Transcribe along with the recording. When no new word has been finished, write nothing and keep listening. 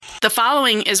The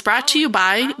following is brought to you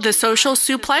by the Social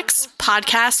Suplex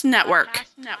Podcast Network.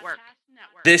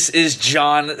 This is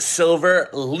John Silver,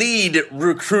 lead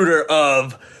recruiter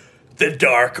of the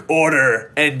Dark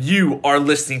Order, and you are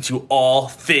listening to All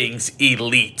Things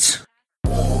Elite.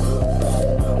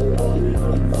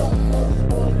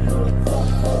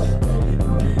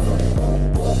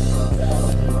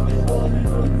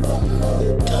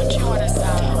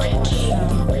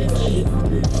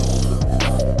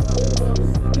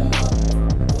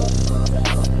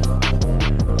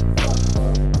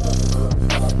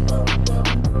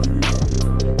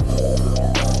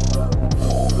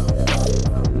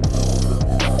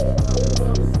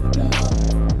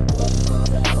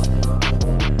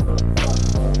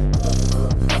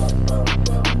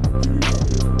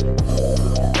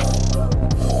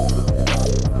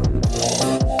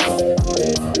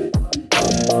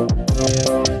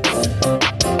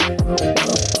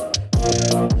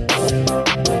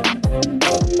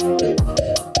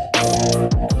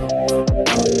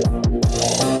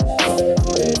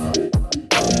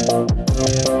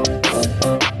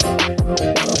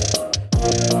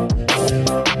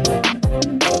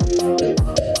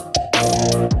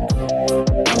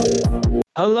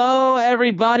 Hello,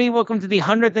 everybody. Welcome to the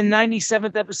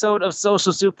 197th episode of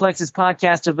Social Suplex's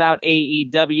podcast about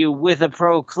AEW with a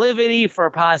proclivity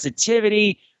for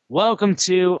positivity. Welcome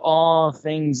to All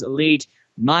Things Elite.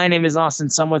 My name is Austin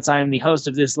Sumwitz. I am the host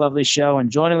of this lovely show, and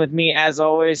joining with me, as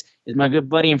always, is my good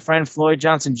buddy and friend Floyd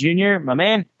Johnson Jr. My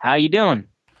man, how you doing?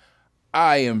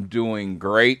 I am doing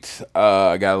great.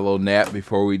 I got a little nap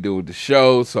before we do the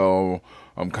show, so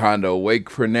I'm kind of awake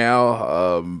for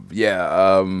now.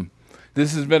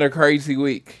 This has been a crazy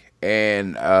week,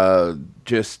 and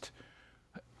just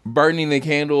burning the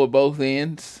candle at both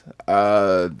ends.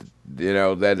 The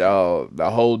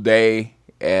whole day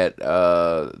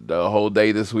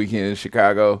this weekend in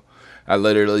Chicago, I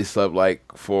literally slept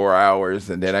like 4 hours,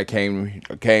 and then I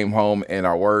came home and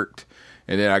I worked,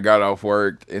 and then I got off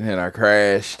work, and then I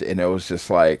crashed, and it was just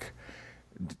like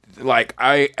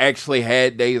I actually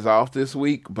had days off this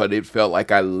week, but it felt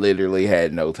like I literally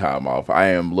had no time off. I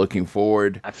am looking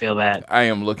forward. I feel that. I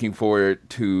am looking forward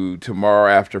to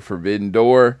tomorrow after Forbidden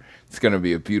Door. It's going to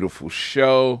be a beautiful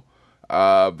show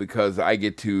because I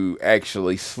get to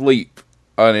actually sleep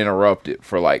uninterrupted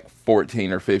for like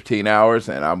 14 or 15 hours,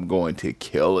 and I'm going to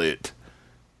kill it.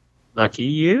 Lucky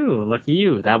you. Lucky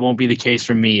you. That won't be the case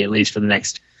for me, at least for the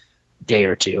next day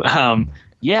or two.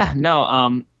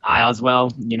 I as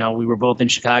well, we were both in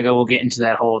Chicago. We'll get into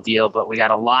that whole deal, but we got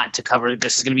a lot to cover.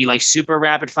 This is going to be like super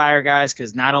rapid fire, guys,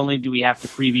 because not only do we have to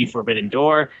preview Forbidden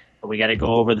Door, but we got to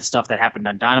go over the stuff that happened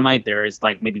on Dynamite. There is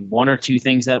like maybe one or two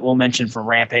things that we'll mention from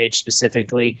Rampage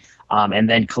specifically. And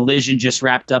then Collision just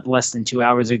wrapped up less than 2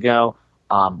 hours ago.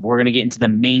 We're going to get into the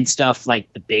main stuff,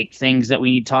 like the big things that we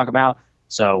need to talk about.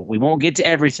 So we won't get to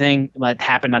everything that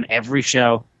happened on every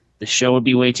show. The show would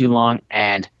be way too long,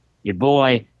 and your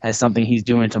boy has something he's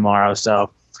doing tomorrow, so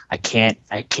I can't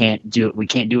do it. We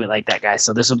can't do it like that, guys.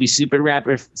 So this will be super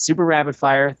rapid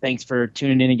fire. Thanks for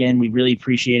tuning in again. We really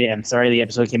appreciate it. I'm sorry the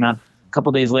episode came out a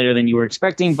couple days later than you were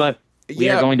expecting, but we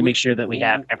are going to make sure that we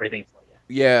have everything for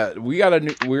you. Yeah, we're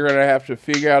gonna have to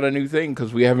figure out a new thing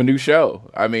because we have a new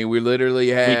show. I mean, we literally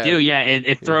have. We do, yeah.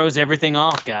 It throws everything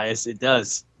off, guys. It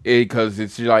does. Because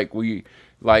it's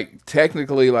like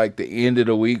technically like the end of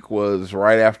the week was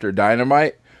right after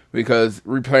Dynamite. Because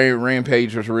replaying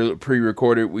Rampage was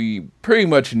pre-recorded, we pretty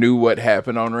much knew what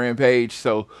happened on Rampage,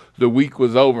 so the week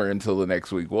was over until the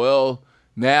next week. Well,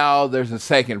 now there's a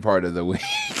second part of the week,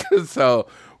 so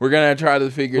we're gonna try to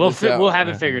figure this out. We'll have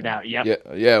it figured out.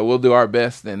 Yep. Yeah, we'll do our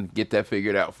best and get that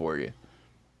figured out for you.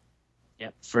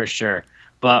 Yep, for sure.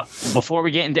 But before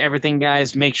we get into everything,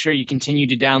 guys, make sure you continue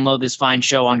to download this fine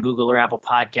show on Google or Apple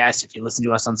Podcasts. If you listen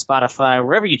to us on Spotify,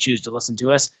 wherever you choose to listen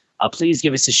to us. Please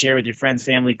give us a share with your friends,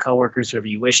 family, coworkers, whoever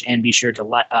you wish, and be sure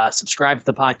to subscribe to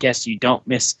the podcast so you don't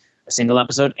miss a single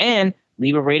episode, and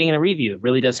leave a rating and a review. It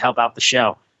really does help out the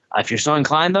show. If you're so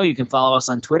inclined, though, you can follow us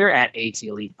on Twitter at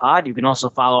ATElitePod. You can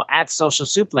also follow at Social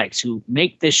Suplex, who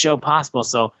make this show possible,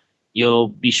 so you'll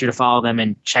be sure to follow them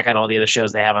and check out all the other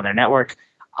shows they have on their network.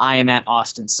 I am at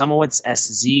Austin Sumowitz,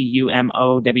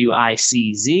 SZUMOWICZ,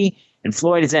 and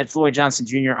Floyd is at Floyd Johnson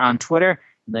Jr. on Twitter.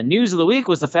 The news of the week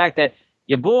was the fact that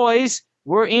your boys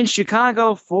were in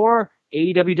Chicago for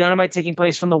AEW Dynamite taking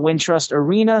place from the Wintrust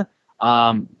Arena.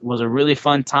 It was a really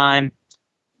fun time.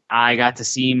 I got to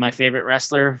see my favorite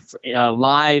wrestler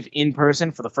live in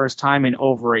person for the first time in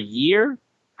over a year.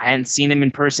 I hadn't seen him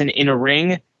in person in a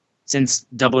ring since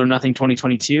Double or Nothing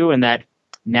 2022, and that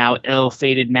now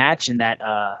ill-fated match and that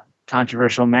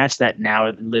controversial match that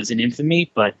now lives in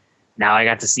infamy. But now I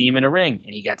got to see him in a ring,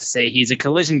 and he got to say he's a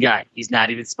Collision guy. He's not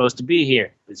even supposed to be here.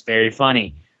 It was very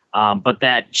funny. But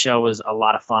that show was a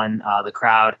lot of fun. The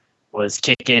crowd was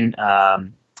kicking.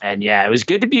 And yeah, it was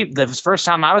good to be the first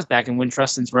time I was back in Wintrust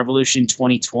since Revolution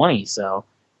 2020. So,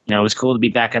 it was cool to be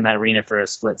back in that arena for a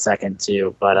split second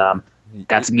too. But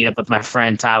got to meet up with my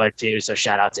friend Tyler too. So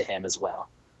shout out to him as well.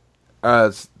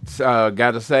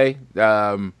 Gotta say,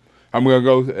 I'm gonna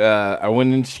go.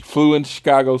 I flew into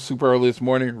Chicago super early this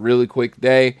morning. Really quick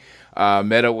day.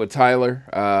 Met up with Tyler.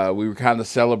 We were kind of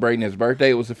celebrating his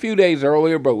birthday. It was a few days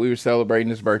earlier, but we were celebrating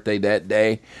his birthday that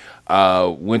day.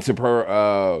 Went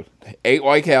to ate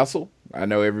White Castle. I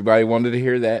know everybody wanted to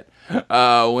hear that.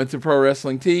 Went to Pro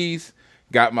Wrestling Tees.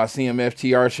 Got my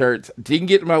CMFTR shirts. Didn't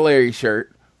get my Larry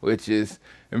shirt, which is,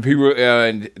 and people,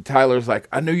 and Tyler's like,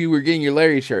 I knew you were getting your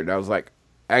Larry shirt. And I was like,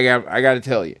 I got to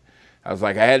tell you. I was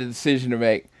like, I had a decision to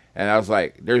make. And I was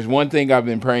like, there's one thing I've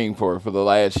been praying for the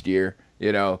last year,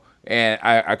 and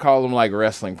I call them like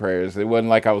wrestling prayers. It wasn't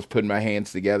like I was putting my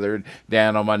hands together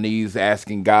down on my knees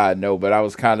asking God, no, but I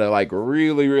was kind of like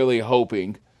really, really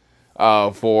hoping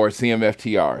for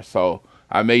CMFTR. So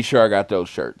I made sure I got those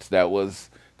shirts. That was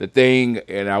the thing,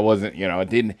 and I wasn't, I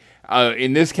didn't,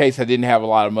 in this case, I didn't have a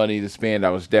lot of money to spend.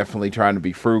 I was definitely trying to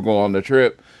be frugal on the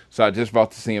trip. So I just bought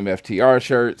the CMFTR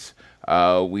shirts.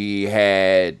 We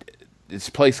had this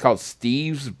place called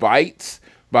Steve's Bites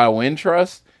by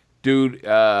Wintrust. Dude,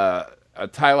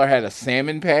 Tyler had a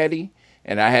salmon patty,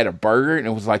 and I had a burger, and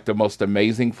it was like the most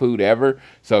amazing food ever.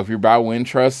 So if you're by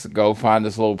Wintrust, go find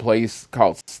this little place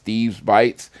called Steve's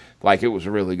Bites. Like, it was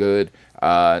really good.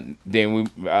 Then we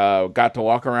got to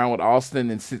walk around with Austin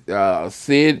and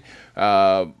Sid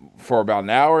for about an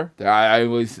hour.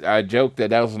 I joked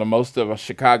that was the most of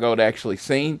Chicago I'd actually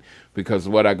seen, because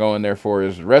what I go in there for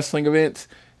is wrestling events.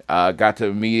 Got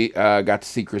to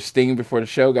see Christine before the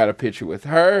show. Got a picture with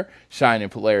her. Shining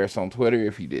Polaris on Twitter,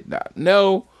 if you did not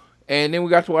know. And then we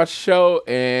got to watch the show.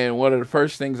 And one of the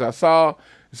first things I saw,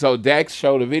 so Dax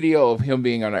showed a video of him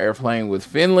being on an airplane with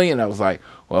Finley, and I was like,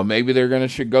 well, maybe they're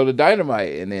should go to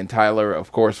Dynamite. And then Tyler,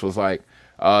 of course, was like,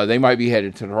 they might be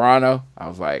headed to Toronto. I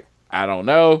was like, I don't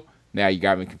know. Now you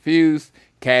got me confused.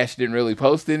 Cash didn't really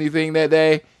post anything that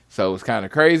day, so it was kind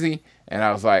of crazy. And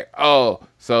I was like, oh,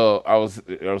 so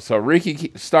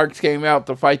Ricky Starks came out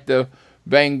to fight the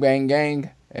Bang Bang Gang.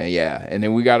 And yeah, and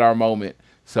then we got our moment.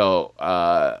 So,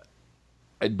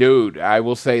 dude, I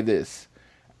will say this.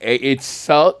 It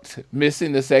sucked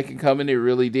missing the second coming. It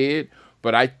really did.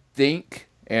 But I think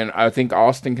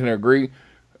Austin can agree,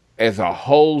 as a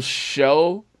whole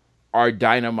show, our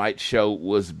Dynamite show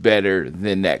was better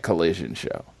than that Collision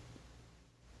show.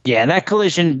 Yeah, that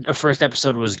Collision first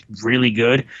episode was really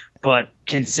good, but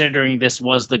considering this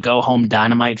was the go-home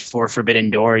Dynamite for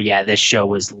Forbidden Door, yeah, this show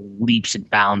was leaps and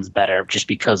bounds better just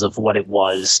because of what it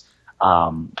was.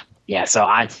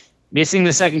 So missing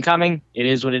the second coming, it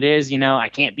is what it is. I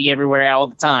can't be everywhere all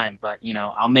the time, but,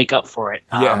 I'll make up for it.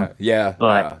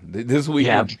 But this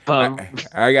weekend,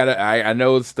 I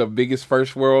know it's the biggest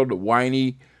first world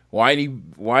whiny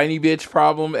bitch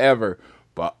problem ever.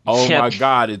 But, my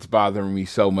God, it's bothering me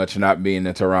so much not being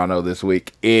in Toronto this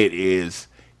week. It is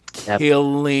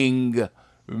killing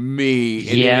me.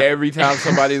 And then every time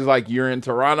somebody's like, you're in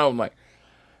Toronto, I'm like,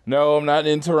 no, I'm not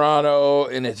in Toronto.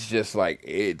 And it's just like,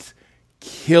 it's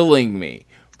killing me.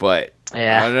 But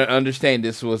I understand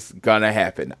this was going to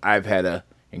happen. I've had a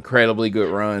incredibly good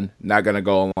run. Not going to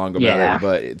go long about it,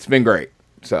 but it's been great.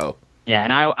 So. Yeah,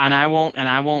 and I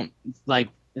won't like,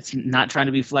 it's not trying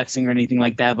to be flexing or anything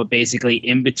like that, but basically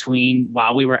in between,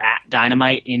 while we were at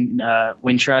Dynamite in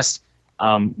Wintrust,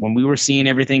 when we were seeing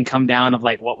everything come down of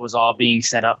like what was all being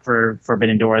set up for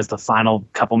Forbidden Door as the final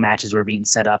couple matches were being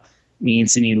set up, me and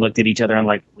Sydney looked at each other and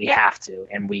like, we have to.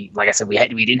 And we, like I said,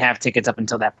 we didn't have tickets up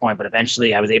until that point, but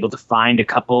eventually I was able to find a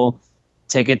couple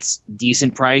tickets,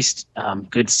 decent priced,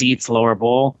 good seats, lower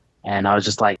bowl. And I was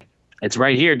just like, it's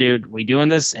right here, dude. We doing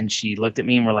this? And she looked at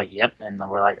me and we're like, yep. And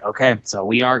we're like, okay. So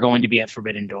we are going to be at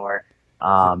Forbidden Door.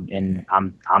 And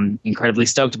I'm incredibly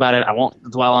stoked about it. I won't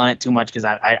dwell on it too much because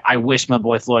I wish my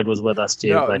boy Floyd was with us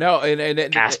too. And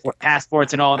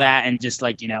passports and all that, and just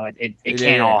like, it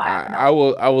can't all happen. I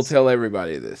will tell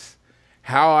everybody this.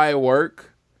 How I work.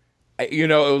 It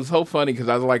was so funny because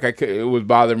I was like, it was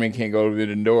bothering me, can't go to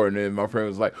Forbidden Door. And then my friend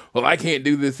was like, well, I can't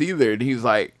do this either. And he's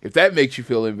like, if that makes you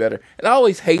feel any better. And I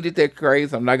always hated that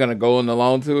craze. I'm not going to go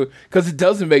along to it because it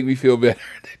doesn't make me feel better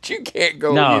that you can't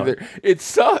go either. It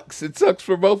sucks. It sucks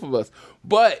for both of us.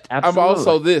 But Absolutely. I'm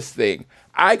also this thing.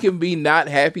 I can be not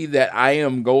happy that I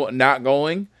am not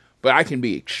going, but I can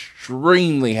be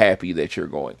extremely happy that you're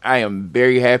going. I am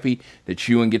very happy that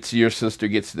you and your sister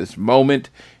gets this moment,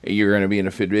 and you're going to be in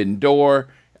a Forbidden Door.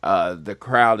 The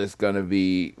crowd is going to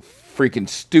be freaking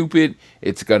stupid.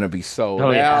 It's going to be sold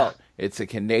out. It's a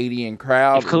Canadian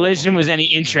crowd. If Collision was any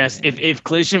interest, if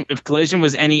Collision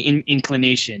was any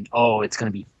inclination, it's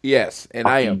going to be and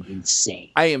I am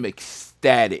insane. I am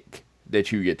ecstatic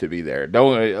that you get to be there.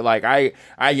 Don't like I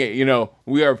get,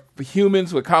 we are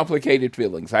humans with complicated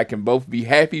feelings. I can both be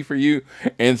happy for you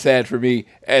and sad for me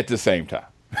at the same time.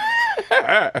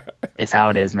 It's how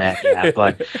it is, man. Yeah,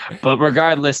 but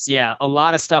regardless, a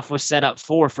lot of stuff was set up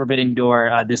for Forbidden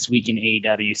Door this week in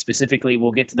AEW. Specifically,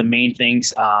 we'll get to the main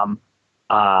things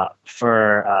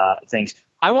for things.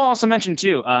 I will also mention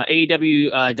too,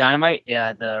 AEW Dynamite.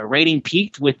 The rating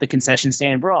peaked with the concession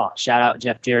stand brawl. Shout out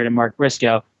Jeff Jarrett and Mark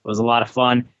Briscoe. It was a lot of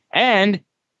fun, and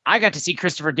I got to see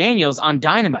Christopher Daniels on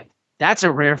Dynamite. That's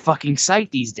a rare fucking sight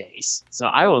these days. So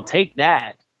I will take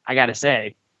that. I gotta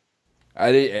say.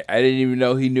 I didn't even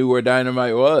know he knew where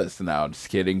Dynamite was. No, I'm just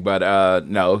kidding. But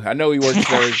no, I know he works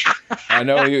there. I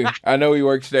know he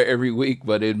works there every week.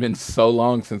 But it'd been so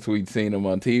long since we'd seen him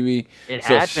on TV. It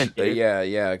had been. Dude.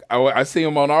 Yeah. I see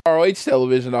him on ROH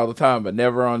television all the time, but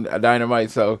never on Dynamite.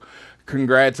 So,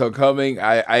 congrats on coming.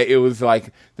 It was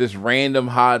like this random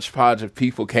hodgepodge of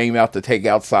people came out to take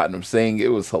out Satnam Singh.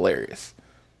 It was hilarious.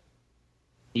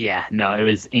 Yeah, no, it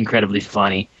was incredibly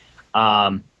funny.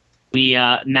 We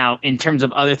now, in terms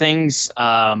of other things, we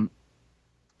had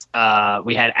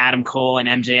Adam Cole and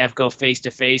MJF go face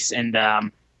to face, and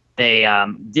they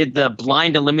did the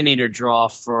blind eliminator draw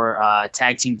for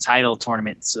tag team title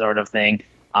tournament sort of thing.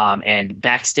 And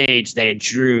backstage, they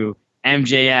drew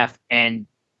MJF and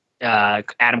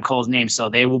Adam Cole's name, so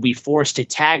they will be forced to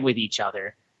tag with each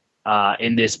other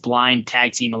in this blind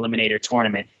tag team eliminator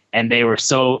tournament. And they were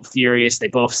so furious. They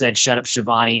both said, "Shut up,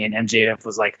 Shivani," and MJF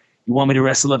was like, "You want me to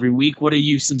wrestle every week? What are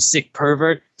you, some sick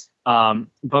pervert?"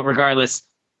 But regardless,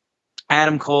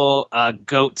 Adam Cole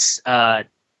goats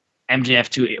MJF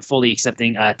to fully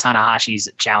accepting Tanahashi's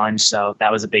challenge, so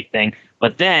that was a big thing.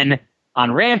 But then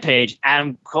on Rampage,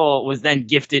 Adam Cole was then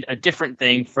gifted a different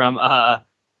thing from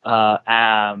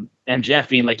MJF,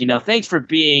 being like, "Thanks for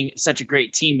being such a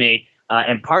great teammate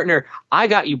and partner. I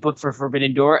got you booked for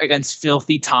Forbidden Door against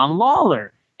filthy Tom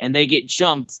Lawler." And they get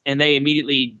jumped, and they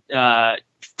immediately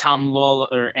Tom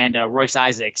Lawler and Royce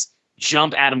Isaacs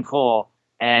jump Adam Cole,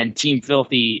 and Team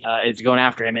Filthy is going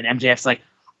after him. And MJF's like,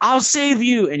 "I'll save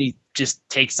you," and he just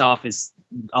takes off his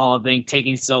thing,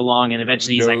 taking so long, and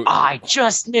eventually he's like, "I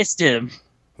just missed him."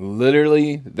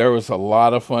 Literally, there was a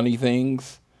lot of funny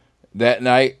things that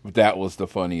night. That was the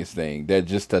funniest thing. That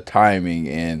just the timing,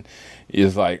 and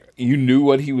is like you knew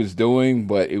what he was doing,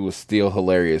 but it was still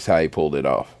hilarious how he pulled it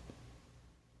off.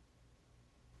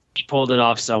 He pulled it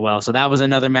off so well. So that was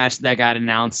another match that got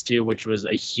announced too, which was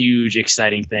a huge,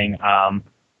 exciting thing. I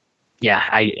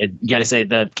gotta say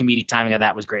the comedic timing of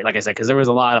that was great. Like I said, because there was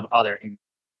a lot of other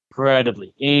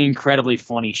incredibly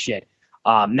funny shit.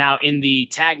 Now in the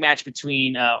tag match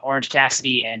between Orange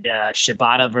Cassidy and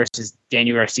Shibata versus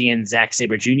Daniel Garcia and Zack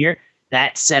Sabre Jr.,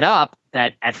 that set up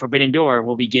that at Forbidden Door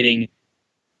we'll be getting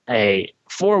a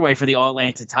 4-way for the All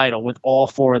Atlantic title with all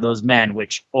 4 of those men,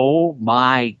 which, oh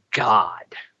my God,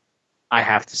 I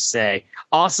have to say.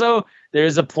 Also,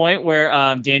 there's a point where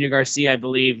Daniel Garcia, I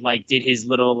believe, did his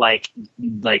little like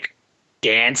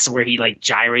dance where he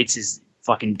gyrates his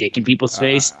fucking dick in people's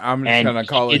face. I'm just gonna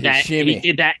call it his shimmy. He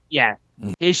did that, yeah.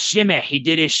 His shimmy. He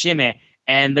did his shimmy,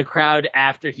 and the crowd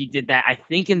after he did that, I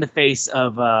think in the face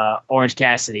of Orange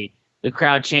Cassidy, the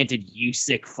crowd chanted "You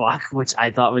sick fuck," which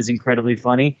I thought was incredibly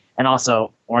funny, and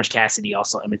also Orange Cassidy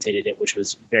also imitated it, which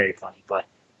was very funny. But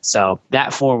so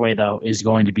that 4-way though is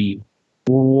going to be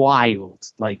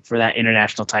wild, for that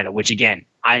international title, which again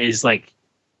is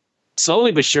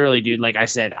slowly but surely, dude. Like I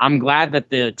said, I'm glad that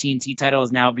the TNT title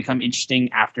has now become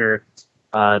interesting after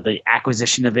the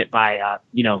acquisition of it by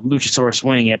Luchasaurus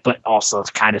winning it, but also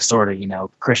kind of sort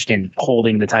of Christian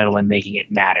holding the title and making it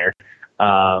matter.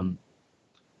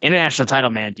 International title,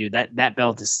 man, dude, that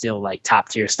belt is still top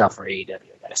tier stuff for AEW,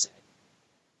 I gotta say.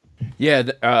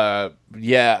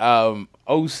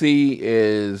 OC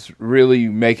is really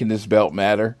making this belt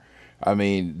matter. I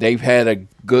mean, they've had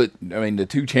the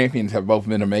 2 champions have both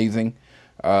been amazing.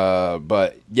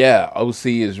 But yeah, OC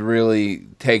is really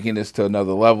taking this to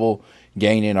another level,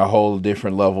 gaining a whole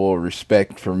different level of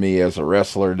respect for me as a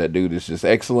wrestler. That dude is just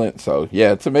excellent. So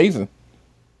yeah, it's amazing.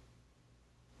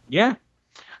 Yeah.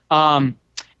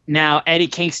 Now, Eddie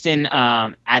Kingston,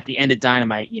 at the end of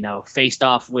Dynamite, faced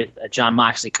off with Jon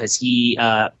Moxley because he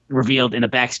revealed in a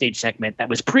backstage segment that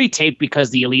was pre-taped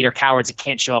because the Elite are cowards and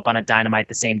can't show up on a Dynamite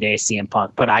the same day as CM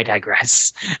Punk. But I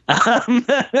digress.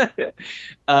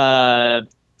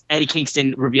 Eddie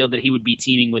Kingston revealed that he would be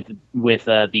teaming with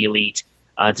the Elite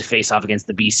to face off against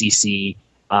the BCC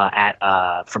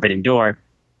at Forbidden Door.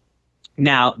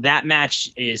 Now, that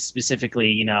match is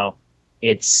specifically,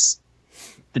 it's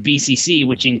the BCC,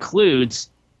 which includes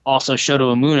also Shota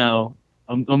Umino,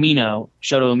 and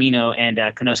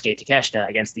Konosuke Takeshita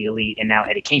against the Elite, and now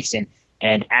Eddie Kingston.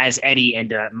 And as Eddie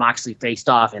and Moxley faced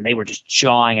off, and they were just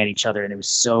jawing at each other, and it was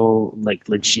so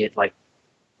legit. I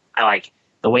like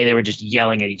the way they were just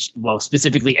yelling at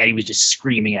specifically Eddie was just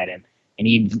screaming at him, and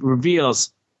he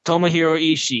reveals Tomohiro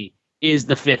Ishii is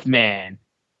the fifth man,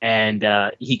 and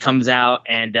he comes out,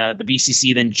 and the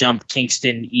BCC then jump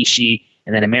Kingston, Ishii.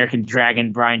 And then American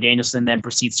Dragon Bryan Danielson then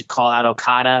proceeds to call out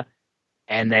Okada.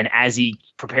 And then as he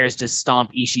prepares to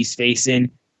stomp Ishii's face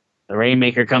in, the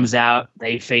Rainmaker comes out.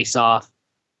 They face off.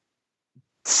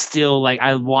 Still,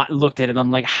 I looked at it.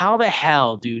 I'm like, how the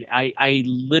hell, dude? I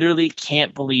literally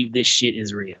can't believe this shit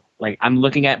is real. I'm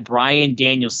looking at Bryan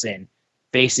Danielson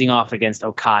facing off against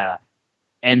Okada.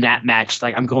 And that match,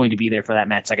 I'm going to be there for that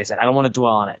match. Like I said, I don't want to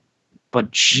dwell on it. But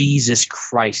Jesus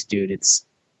Christ, dude, it's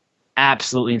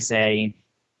absolutely insane.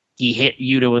 He hit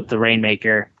Yuta with the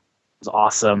Rainmaker. It was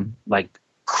awesome.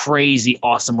 Crazy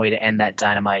awesome way to end that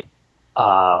Dynamite.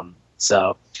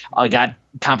 So I got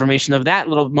confirmation of that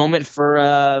little moment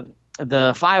for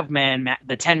the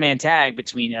 10-man tag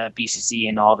between BCC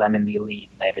and all of them in the Elite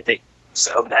and everything.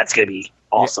 So that's gonna be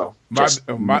awesome. Yeah,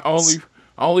 my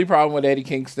only problem with Eddie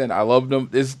Kingston, I loved him.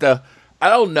 I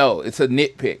don't know. It's a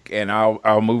nitpick, and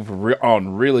I'll move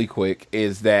on really quick.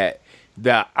 Is that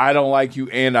I don't like you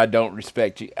and I don't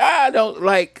respect you. I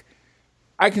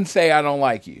can say I don't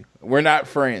like you. We're not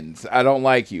friends. I don't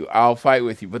like you. I'll fight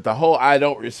with you. But the whole I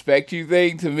don't respect you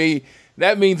thing, to me,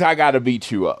 that means I got to beat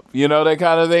you up. That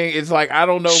kind of thing. It's I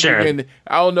don't know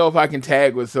I don't know if I can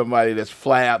tag with somebody that's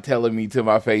flat out telling me to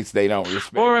my face they don't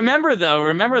respect me. Well, remember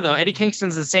though, Eddie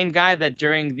Kingston's the same guy that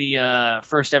during the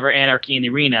first ever Anarchy in the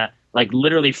Arena,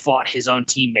 literally fought his own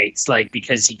teammates,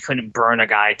 because he couldn't burn a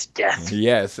guy to death.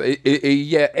 Yes.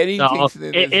 Eddie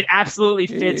Kingston. It absolutely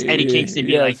fits Eddie Kingston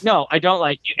being no, I don't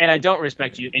like you and I don't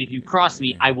respect you. And if you cross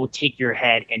me, I will take your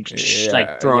head and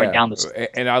throw it down the stairs.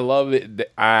 And I love it.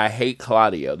 I hate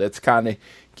Claudio. That's kind of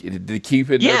to keep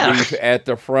it at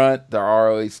the front, the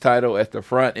ROH title at the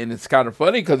front. And it's kind of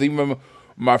funny because even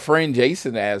my friend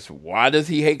Jason asked, why does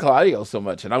he hate Claudio so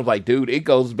much? And I was like, dude, it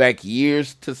goes back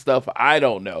years to stuff I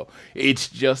don't know. It's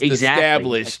just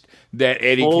established that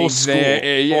Eddie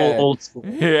Kingston... Old school.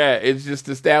 Yeah, it's just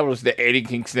established that Eddie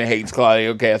Kingston hates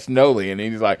Claudio Castagnoli. And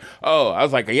he's like, oh, I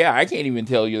was like, yeah, I can't even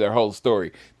tell you their whole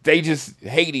story. They just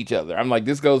hate each other. I'm like,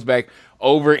 this goes back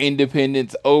over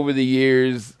independence, over the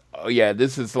years. Oh, yeah,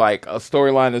 this is a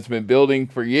storyline that's been building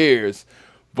for years.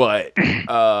 But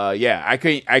I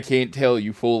can't tell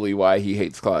you fully why he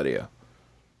hates Claudio.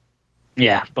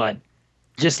 Yeah, but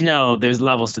just know there's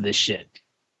levels to this shit.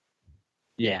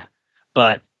 Yeah,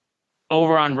 but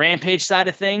over on Rampage side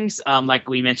of things, like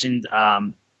we mentioned,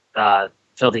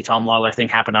 Filthy Tom Lawler thing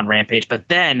happened on Rampage, but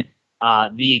then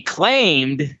the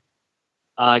Acclaimed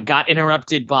got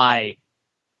interrupted by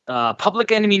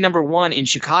Public Enemy number 1 in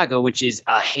Chicago, which is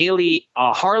Harley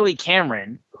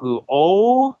Cameron,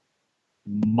 who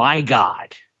my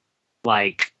God,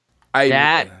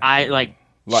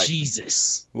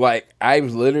 Jesus.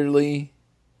 I've literally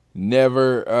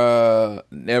never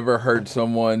heard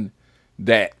someone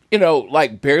that,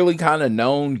 barely kind of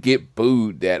known get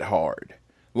booed that hard.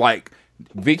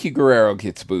 Vicky Guerrero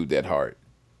gets booed that hard.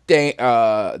 Dominic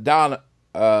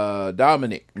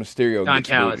Mysterio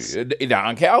gets booed.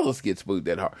 Don Callis gets booed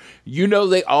that hard.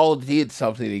 They all did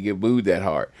something to get booed that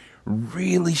hard.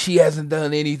 Really, she hasn't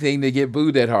done anything to get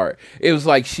booed that hard. It was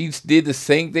she did the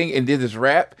same thing and did this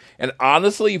rap. And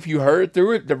honestly, if you heard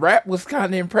through it, the rap was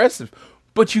kind of impressive.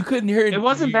 But you couldn't hear it. It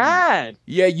wasn't bad.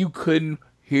 Yeah, you couldn't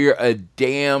hear a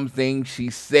damn thing she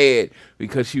said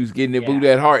because she was getting it booed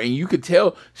that hard. And you could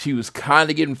tell she was kind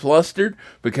of getting flustered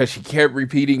because she kept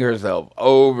repeating herself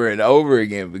over and over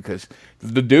again because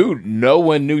no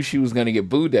one knew she was going to get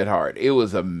booed that hard. It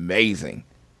was amazing.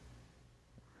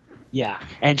 Yeah,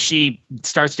 and she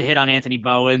starts to hit on Anthony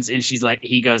Bowens, and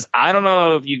he goes, I don't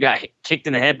know if you got kicked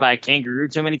in the head by a kangaroo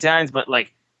too many times, but look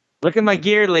at my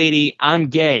gear, lady, I'm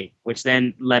gay, which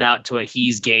then led out to a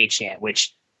he's gay chant,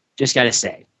 which, just gotta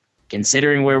say,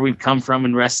 considering where we've come from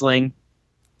in wrestling,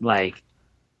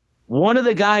 one of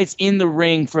the guys in the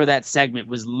ring for that segment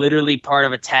was literally part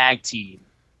of a tag team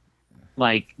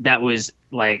like that was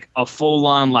like a full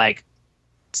on like,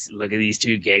 look at these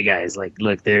two gay guys, like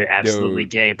look, they're absolutely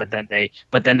gay, but then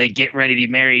they get ready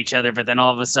to marry each other, but then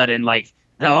all of a sudden like,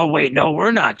 oh wait, no,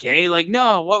 we're not gay, like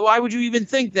no, why would you even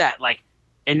think that, like,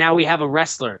 and now we have a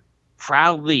wrestler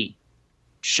proudly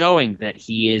showing that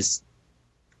he is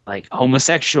like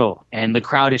homosexual, and the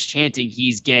crowd is chanting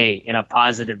he's gay in a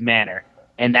positive manner,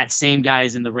 and that same guy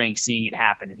is in the ring seeing it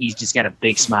happen, and he's just got a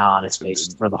big smile on his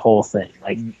face for the whole thing.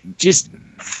 Like, just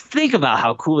think about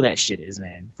how cool that shit is,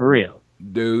 man, for real.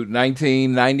 Dude,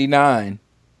 1999,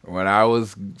 when I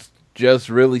was just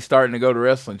really starting to go to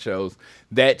wrestling shows,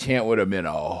 that chant would have been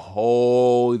a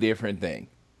whole different thing.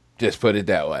 Just put it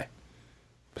that way.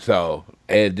 So,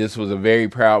 and this was a very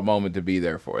proud moment to be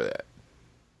there for that.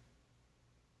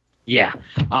 Yeah.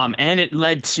 And it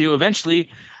led to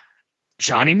eventually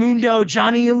Johnny Mundo,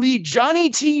 Johnny Elite, Johnny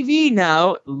TV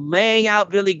now laying out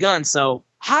Billy Gunn. So,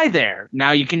 hi there.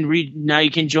 Now you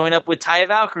can join up with Taya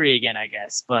Valkyrie again, I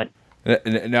guess. But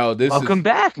no, welcome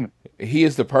back. He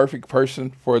is the perfect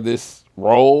person for this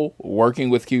role, working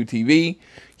with QTV.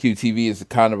 QTV is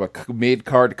kind of a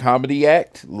mid-card comedy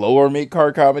act, lower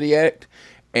mid-card comedy act.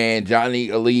 And Johnny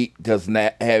Elite does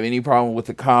not have any problem with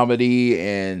the comedy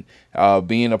and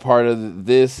being a part of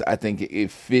this. I think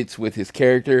it fits with his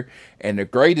character. And the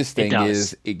greatest thing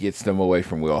is it gets them away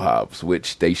from Will Hobbs,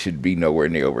 which they should be nowhere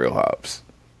near Will Hobbs.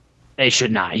 They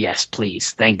should not. Yes,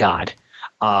 please. Thank God.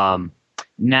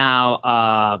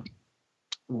 Now,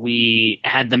 we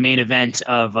had the main event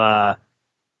of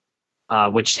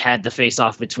which had the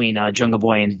face-off between Jungle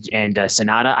Boy and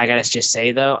Sonata. I gotta just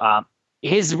say, though,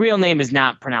 his real name is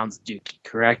not pronounced Dookie,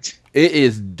 correct? It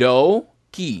is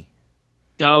Doki.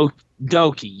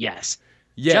 Doki, yes.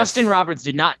 Justin Roberts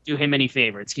did not do him any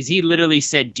favors because he literally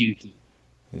said Dookie.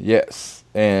 Yes,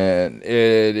 and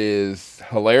it is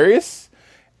hilarious.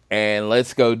 And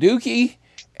let's go Dookie.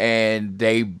 And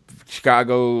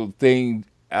Chicago thing.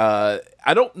 I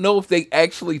don't know if they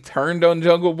actually turned on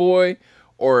Jungle Boy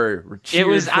or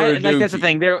cheered for Dookie. That's the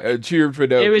thing. Cheered for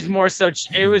Dookie. It was more so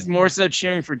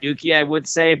cheering for Dookie, I would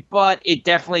say, but it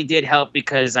definitely did help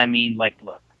because I mean, like,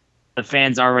 look, the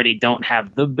fans already don't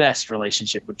have the best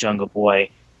relationship with Jungle Boy.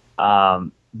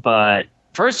 But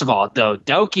first of all, though,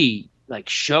 Doki like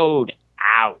showed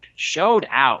out,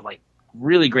 like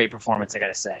really great performance, I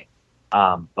gotta say.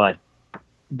 But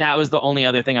that was the only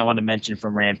other thing I wanted to mention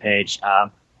from Rampage.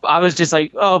 I was just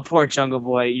like, oh, poor Jungle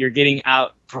Boy, you're getting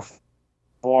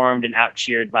out-performed and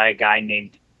out-cheered by a guy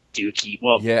named Dookie.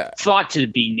 Well, thought to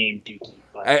be named Dookie.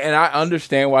 But, and I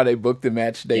understand why they booked the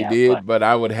match they did, but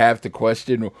I would have to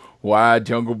question why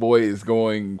Jungle Boy is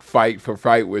going fight for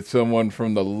fight with someone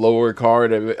from the lower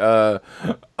card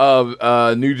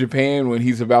of New Japan when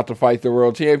he's about to fight the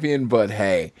world champion. But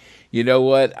hey, you know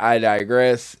what? I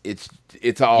digress. It's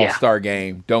an all-star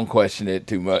game. Don't question it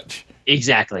too much.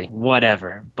 Exactly.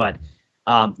 Whatever. But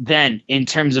then in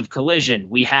terms of Collision,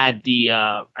 we had the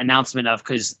announcement of,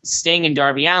 because Sting and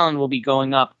Darby Allin will be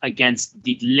going up against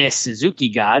the Les Suzuki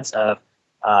Gods of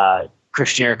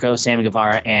Chris Jericho, Sammy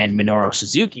Guevara, and Minoru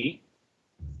Suzuki.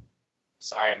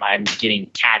 Sorry, I'm getting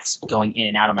cats going in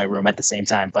and out of my room at the same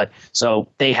time. But so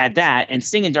they had that, and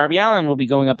Sting and Darby Allin will be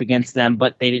going up against them,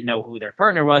 but they didn't know who their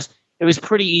partner was. It was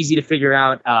pretty easy to figure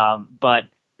out, but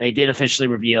they did officially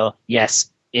reveal, yes,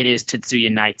 it is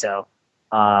Tetsuya Naito.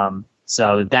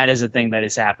 So that is a thing that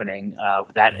is happening.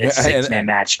 That is a six-man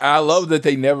match. I love that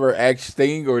they never asked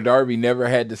Sting or Darby never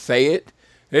had to say it.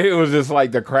 It was just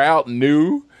like the crowd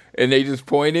knew, and they just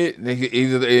pointed.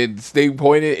 And Sting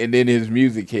pointed, and then his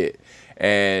music hit.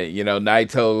 And, you know,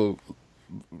 Naito,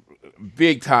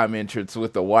 big-time entrance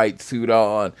with the white suit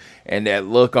on and that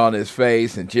look on his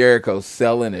face, and Jericho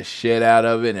selling the shit out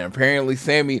of it. And apparently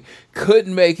Sammy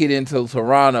couldn't make it into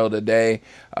Toronto today.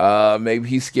 Maybe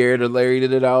he's scared of Larry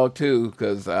the Dog, too,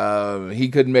 because he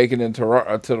couldn't make it into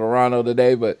Toronto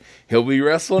today, but he'll be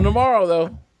wrestling tomorrow,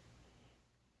 though.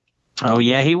 Oh,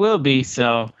 yeah, he will be.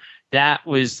 So that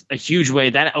was a huge way.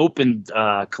 That opened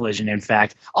Collision, in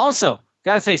fact. Also,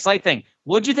 gotta say, slight thing.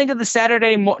 What'd you think of the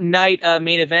Saturday night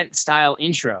main event style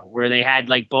intro where they had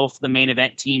like both the main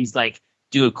event teams like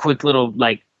do a quick little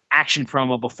like action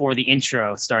promo before the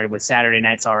intro started with Saturday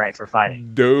Night's All Right for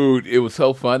Fighting? Dude, it was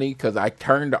so funny because I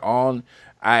turned on,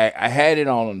 I had it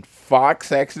on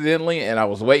Fox accidentally and I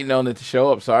was waiting on it to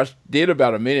show up. So I did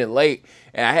about a minute late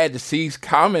and I had to see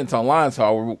comments online.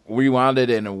 So I rewound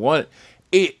it and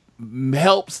it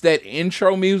helps that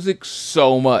intro music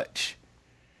so much.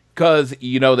 Because,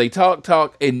 you know, they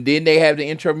talk, and then they have the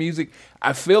intro music.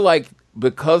 I feel like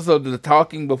because of the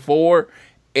talking before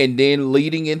and then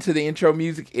leading into the intro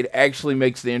music, it actually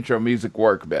makes the intro music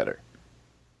work better.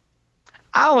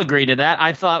 I'll agree to that.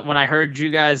 I thought when I heard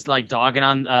you guys like dogging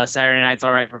on Saturday Night's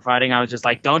All Right for Fighting, I was just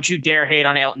like, don't you dare hate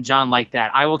on Elton John like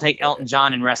that. I will take Elton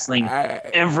John in wrestling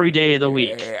every day of the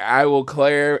week. I will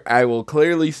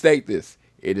clearly state this.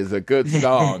 It is a good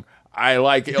song. I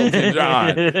like Elton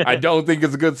John. I don't think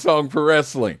it's a good song for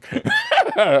wrestling.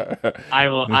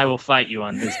 I will fight you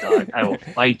on this, dog. I will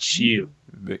fight you.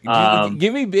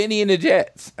 Give me Benny and the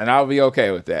Jets, and I'll be okay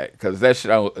with that because that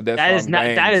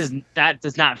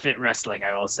does not fit wrestling.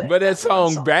 I will say, but that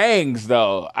song bangs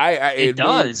though. It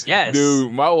does, yes,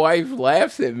 dude. My wife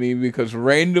laughs at me because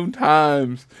random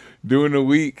times during the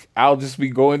week I'll just be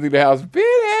going through the house,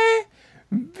 Benny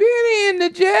and the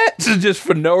Jets, just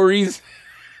for no reason.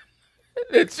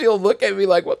 And she'll look at me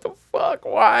like, "What the fuck?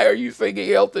 Why are you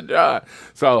singing Elton John?"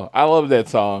 So I love that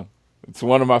song. It's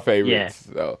one of my favorites.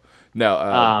 Yeah. So.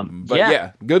 No, but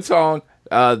yeah, good song.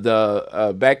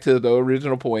 Back to the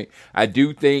original point. I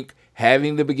do think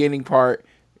having the beginning part,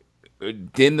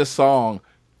 then the song,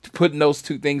 putting those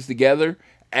two things together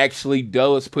actually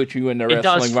does put you in the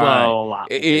wrestling vibe.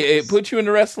 It puts you in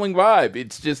the wrestling vibe.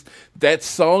 It's just that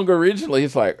song originally.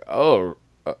 It's like, oh,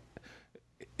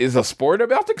 is a sport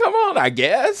about to come on? I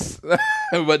guess.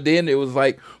 But then it was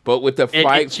like, but with the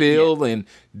fight feel and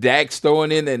Dax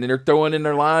throwing in and they're throwing in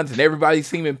their lines and everybody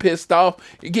seeming pissed off,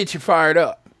 it gets you fired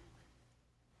up.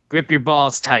 Grip your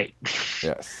balls tight.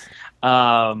 Yes.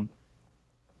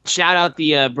 Shout out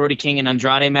the Brody King and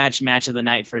Andrade match of the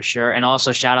night for sure. And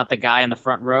also shout out the guy in the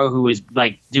front row who was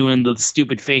like doing the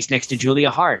stupid face next to Julia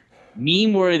Hart.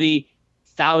 Meme worthy,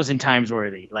 1,000 times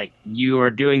worthy. Like, you are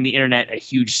doing the internet a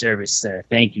huge service, sir.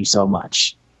 Thank you so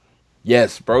much.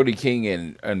 Yes, Brody King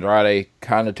and Andrade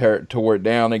kind of tore it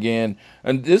down again,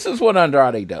 and this is what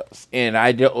Andrade does. And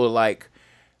I don't like,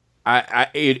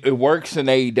 it works in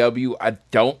AEW. I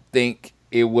don't think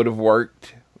it would have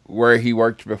worked where he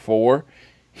worked before.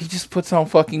 He just puts on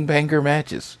fucking banger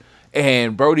matches,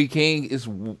 and Brody King is,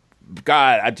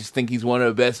 God, I just think he's one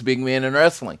of the best big men in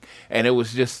wrestling, and it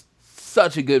was just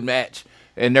such a good match.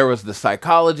 And there was the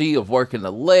psychology of working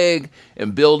the leg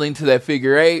and building to that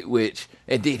figure eight,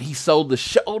 and then he sold the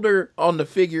shoulder on the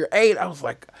figure eight. I was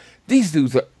like,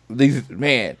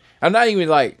 man, I'm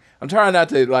trying not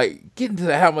to like get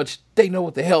into how much they know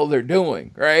what the hell they're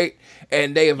doing, right?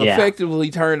 And they have effectively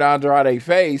turned Andrade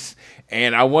face,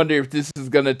 and I wonder if this is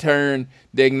going to turn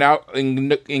the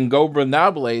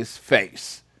Ingobernable's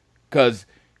face, because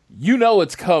you know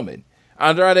it's coming.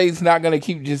 Andrade's not going to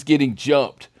keep just getting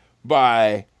jumped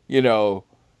by, he's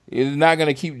not going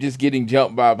to keep just getting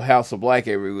jumped by House of Black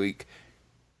every week.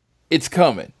 It's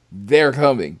coming. They're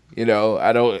coming. His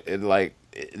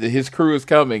crew is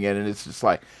coming, and it's just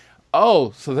like,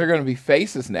 oh, so they're going to be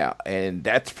faces now, and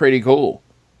that's pretty cool.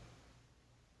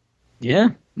 Yeah,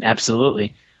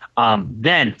 absolutely.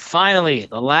 Then, finally,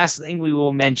 the last thing we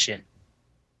will mention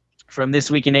from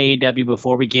this week in AEW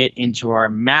before we get into our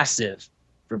massive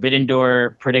Forbidden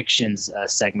Door predictions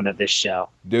segment of this show.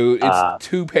 Dude, it's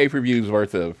 2 pay-per-views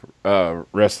worth of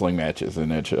wrestling matches in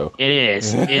that show. It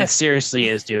is. It seriously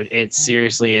is, dude. It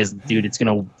seriously is, dude. It's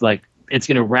gonna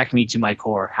wreck me to my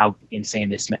core how insane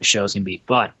this show's gonna be.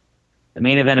 But the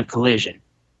main event of Collision.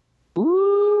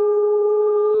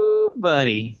 Ooh,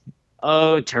 buddy.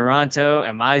 Oh, Toronto,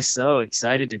 am I so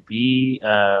excited to be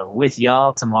with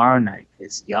y'all tomorrow night,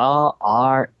 because y'all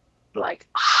are like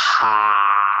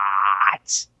hot.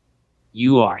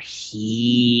 You are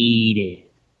heated.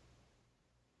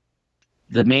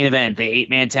 The main event, the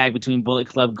 8-man tag between Bullet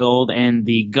Club Gold and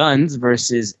the Guns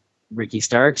versus Ricky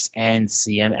Starks and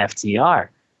CMFTR. Of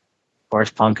course,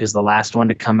 Punk is the last one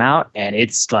to come out, and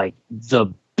it's like the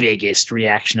biggest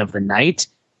reaction of the night,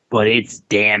 but it's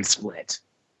damn split.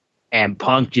 And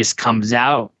Punk just comes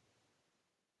out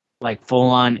like full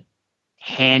on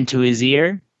hand to his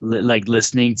ear, like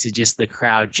listening to just the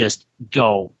crowd just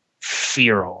go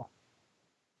feral.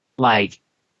 Like,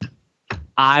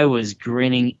 I was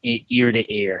grinning ear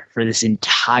to ear for this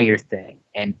entire thing.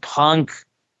 And Punk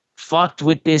fucked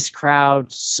with this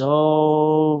crowd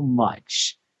so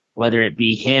much. Whether it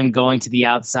be him going to the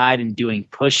outside and doing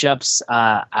push-ups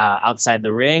outside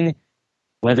the ring,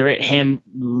 whether it him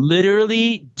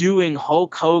literally doing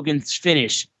Hulk Hogan's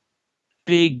finish,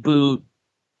 big boot,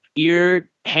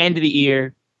 hand to the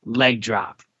ear, leg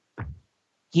drop.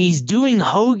 He's doing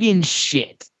Hogan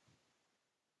shit.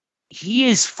 He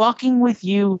is fucking with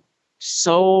you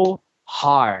so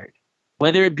hard.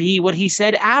 Whether it be what he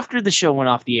said after the show went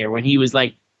off the air, when he was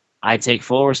like, I take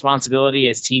full responsibility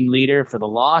as team leader for the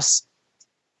loss,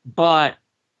 but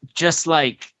just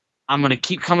like, I'm going to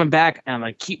keep coming back and I'm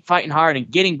going to keep fighting hard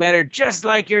and getting better, just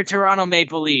like your Toronto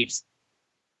Maple Leafs.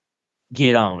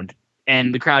 Get owned.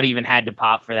 And the crowd even had to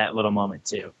pop for that little moment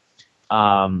too.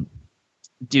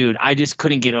 Dude, I just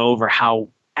couldn't get over how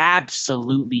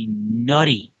absolutely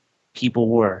nutty people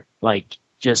were. Like,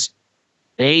 just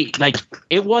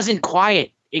it wasn't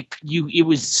quiet. It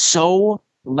was so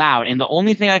loud. And the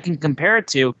only thing I can compare it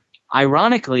to,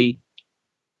 ironically,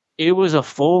 it was a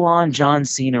full-on John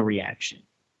Cena reaction.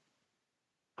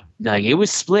 Like, it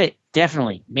was split,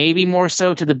 definitely. Maybe more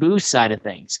so to the boo side of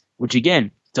things, which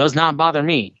again does not bother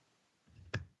me.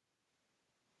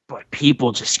 But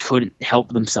people just couldn't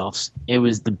help themselves. It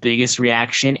was the biggest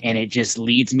reaction, and it just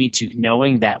leads me to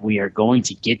knowing that we are going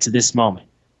to get to this moment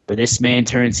where this man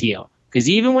turns heel. Because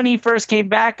even when he first came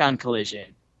back on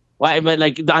Collision, but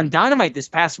like on Dynamite this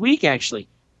past week, actually,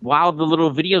 while the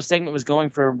little video segment was going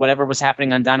for whatever was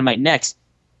happening on Dynamite next,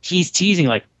 he's teasing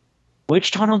like,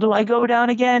 which tunnel do I go down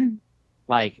again?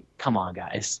 Like, come on,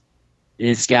 guys.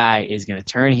 This guy is going to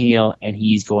turn heel, and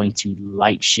he's going to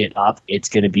light shit up. It's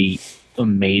going to be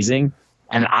amazing.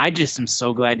 And I just am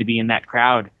so glad to be in that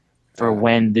crowd for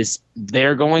when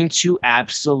they're going to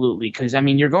absolutely, because I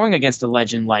mean, you're going against a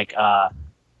legend like,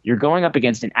 you're going up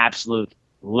against an absolute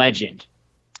legend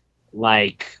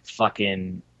like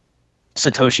fucking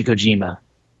Satoshi Kojima.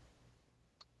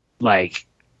 Like,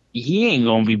 he ain't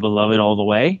going to be beloved all the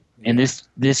way. And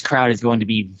this crowd is going to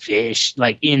be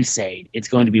insane. It's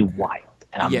going to be wild.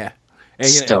 And I'm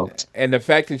stoked. And the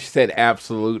fact that you said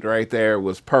absolute right there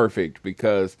was perfect,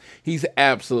 because he's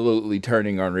absolutely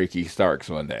turning on Ricky Starks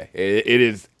one day. It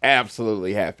is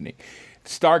absolutely happening.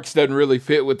 Starks doesn't really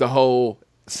fit with the whole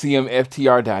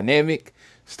CM-FTR dynamic.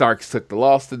 Starks took the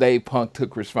loss today. Punk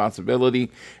took responsibility.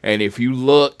 And if you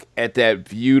look at that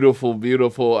beautiful,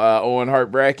 beautiful Owen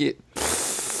Hart bracket,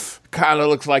 kind of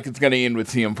looks like it's going to end with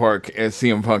CM Punk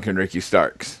and Ricky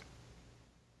Starks.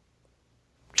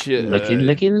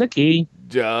 Looky.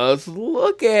 Just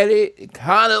look at it. It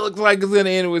kind of looks like it's going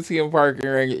to end with CM Punk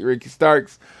and Ricky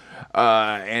Starks.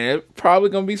 And it's probably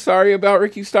going to be sorry about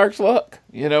Ricky Starks' luck.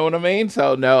 You know what I mean?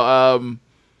 So, no,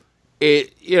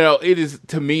 it is,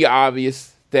 to me,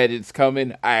 obvious that it's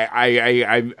coming.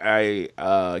 I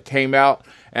came out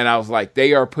and I was like,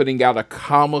 they are putting out a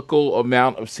comical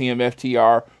amount of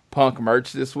CM-FTR Punk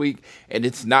merch this week, and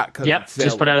it's not because it's selling.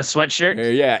 Just put out a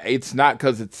sweatshirt. Yeah, it's not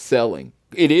because it's selling.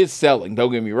 It is selling, don't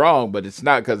get me wrong, but it's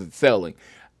not because it's selling.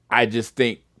 I just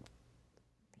think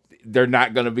they're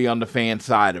not going to be on the fan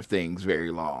side of things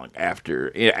very long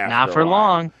after not for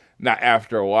long. Not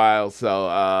after a while.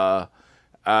 So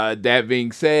that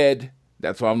being said,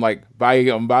 that's why I'm like,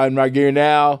 I'm buying my gear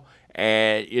now,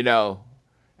 and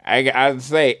I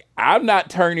say I'm not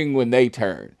turning when they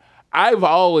turn. I've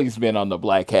always been on the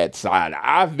Black Hat side.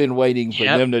 I've been waiting for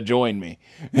them to join me.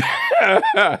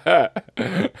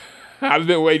 I've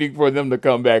been waiting for them to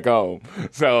come back home.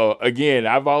 So, again,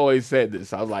 I've always said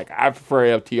this. I was like, I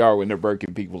prefer FTR when they're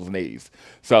breaking people's knees.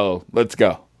 So, let's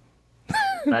go.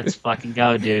 Let's fucking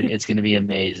go, dude. It's going to be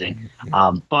amazing.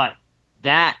 But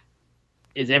that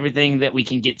is everything that we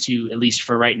can get to, at least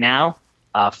for right now,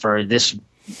 for this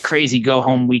crazy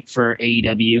go-home week for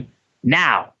AEW.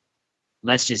 Now,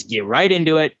 let's just get right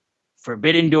into it.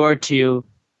 Forbidden Door 2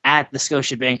 at the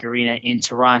Scotiabank Arena in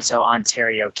Toronto,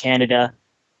 Ontario, Canada.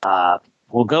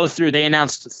 We'll go through. They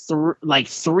announced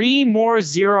three more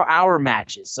 0-hour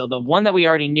matches. So the one that we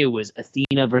already knew was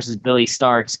Athena versus Billy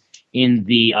Starks in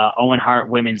the Owen Hart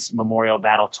Women's Memorial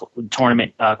Battle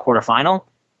Tournament quarterfinal,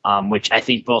 which I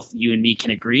think both you and me can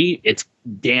agree. It's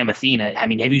damn Athena. I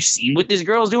mean, have you seen what this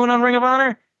girl's doing on Ring of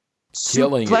Honor?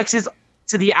 Killing Suplexes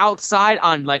to the outside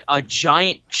on like a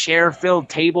giant chair-filled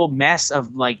table mess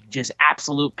of like just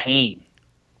absolute pain.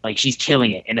 Like, she's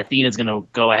killing it, and Athena's gonna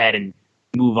go ahead and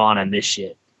move on this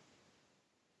shit.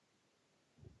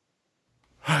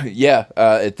 Yeah,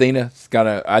 Athena's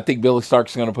I think Billy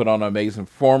Stark's gonna put on an amazing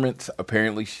performance.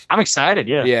 Apparently, I'm excited.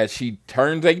 Yeah, she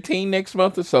turns 18 next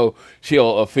month, so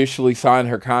she'll officially sign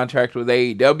her contract with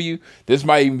AEW. This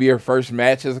might even be her first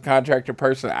match as a contractor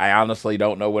person. I honestly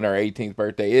don't know when her 18th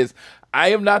birthday is.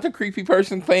 I am not the creepy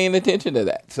person paying attention to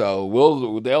that,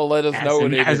 so they'll let us know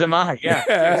when it is. As am I,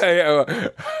 yeah.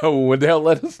 They'll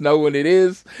let us know when it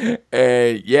is,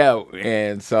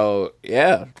 and so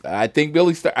I think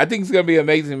I think it's gonna be an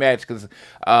amazing match because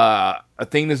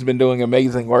Athena's been doing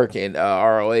amazing work in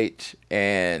ROH,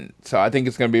 and so I think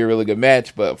it's gonna be a really good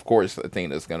match. But of course,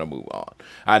 Athena's gonna move on.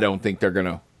 I don't think they're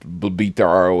gonna beat the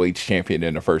ROH champion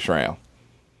in the first round.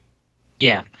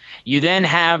 Yeah. You then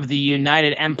have the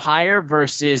United Empire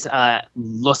versus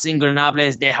Los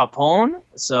Ingobernables de Japón.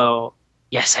 So,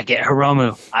 yes, I get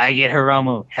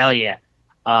Hiromu. Hell yeah.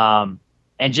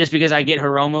 And just because I get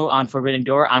Hiromu on Forbidden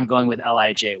Door, I'm going with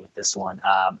LIJ with this one.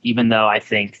 Even though I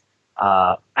think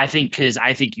I think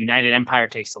United Empire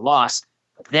takes the loss,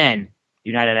 but then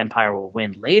United Empire will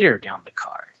win later down the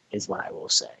card, is what I will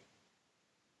say.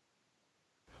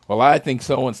 Well, I think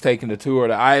someone's taking the tour of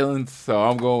the islands, so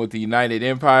I'm going with the United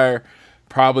Empire.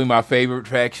 Probably my favorite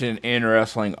faction in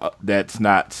wrestling that's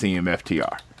not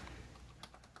CMFTR.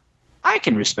 I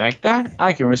can respect that.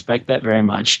 Very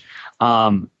much.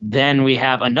 Then we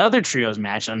have another trios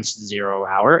match on 0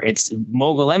 Hour. It's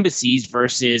Mogul Embassies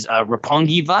versus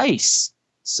Roppongi Vice.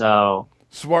 So,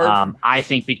 Swerve. I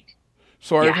think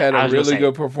Swerve had a really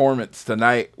good performance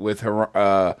tonight with her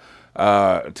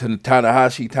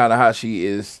Tanahashi. Tanahashi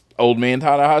is old man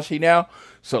Tanahashi now.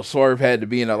 So Swerve had to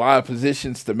be in a lot of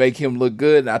positions to make him look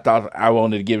good, and I thought I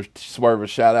wanted to give Swerve a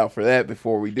shout out for that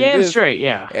before we do this. Damn straight,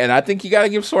 yeah. And I think you got to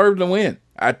give Swerve the win.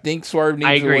 I think Swerve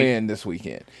needs to win this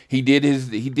weekend. He did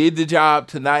the job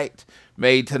tonight,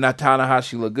 made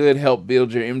Tanahashi look good, helped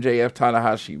build your MJF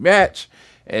Tanahashi match,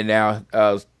 and now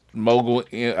Mogul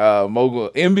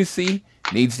Embassy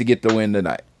needs to get the win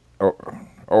tonight.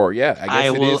 Or yeah, I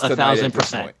guess it is tonight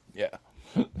 1,000%. Yeah.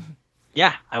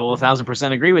 Yeah, I will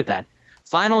 1,000% agree with that.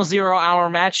 Final 0 Hour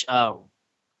match,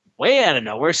 way out of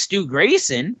nowhere, Stu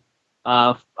Grayson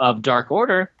of Dark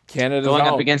Order Canada's going own.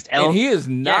 up against and he is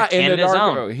not in the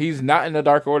Dark Order. He's not in the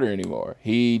Dark Order anymore.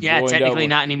 Technically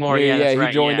not anymore. Yeah, that's right.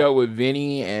 He joined up with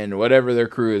Vinny and whatever their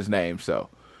crew is named. So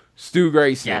Stu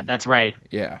Grayson. Yeah, that's right.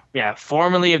 Yeah,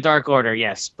 formerly of Dark Order,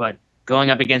 yes, but going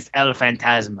up against El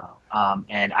Fantasma.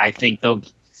 And I think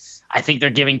they're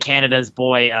giving Canada's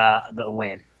boy the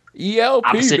win. ELP,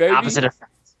 baby. Opposite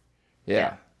effect.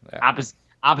 Yeah.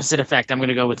 Opposite effect. I'm going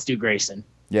to go with Stu Grayson.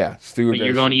 Yeah, Stu Grayson.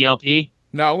 You're going ELP?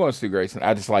 No, I'm going Stu Grayson.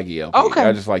 I just like ELP. Okay.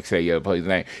 I just like say ELP his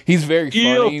name. He's very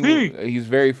funny. ELP. He's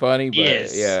very funny, but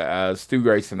yes. Stu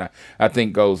Grayson I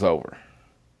think goes over.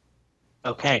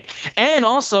 Okay. And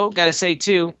also, got to say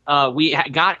too, we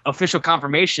got official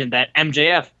confirmation that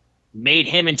MJF made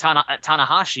him and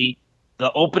Tanahashi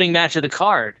the opening match of the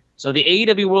card. So the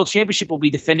AEW World Championship will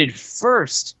be defended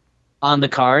first on the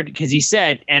card because he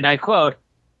said, and I quote,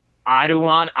 I don't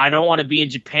want to be in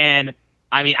Japan.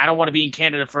 I mean, I don't want to be in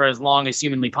Canada for as long as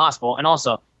humanly possible. And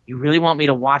also, you really want me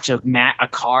to watch a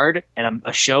card and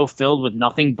a show filled with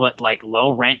nothing but like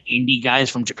low rent indie guys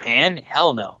from Japan?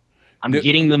 Hell no. I'm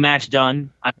getting the match done.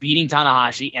 I'm beating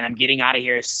Tanahashi, and I'm getting out of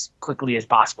here as quickly as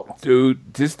possible.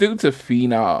 Dude, this dude's a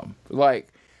phenom.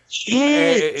 Like,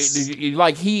 yes.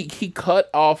 Like he cut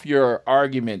off your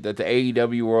argument that the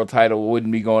AEW World Title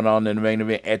wouldn't be going on in the main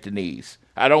event at the knees.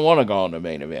 I don't want to go on the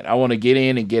main event. I want to get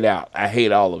in and get out. I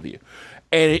hate all of you.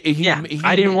 And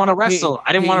I didn't want to wrestle.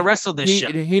 I didn't want to wrestle this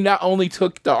shit. He not only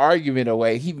took the argument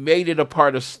away, he made it a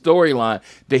part of storyline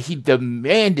that he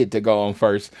demanded to go on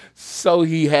first, so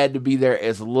he had to be there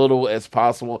as little as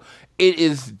possible. It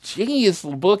is genius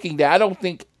booking that I don't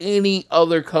think any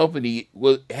other company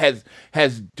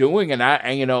has doing, and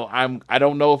I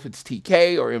don't know if it's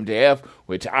TK or MJF,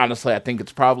 which honestly I think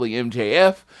it's probably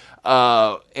MJF.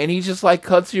 And he just like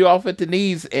cuts you off at the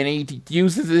knees, and he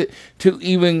uses it to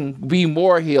even be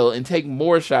more heel and take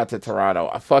more shots at Toronto.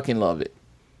 I fucking love it.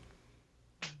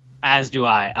 As do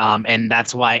I. And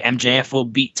that's why MJF will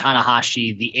beat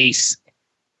Tanahashi, the ace.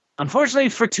 Unfortunately,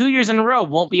 for 2 years in a row,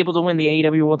 won't be able to win the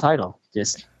AEW World Title.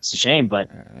 It's a shame, but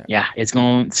yeah, it's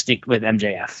going to stick with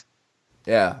MJF.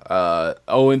 Yeah,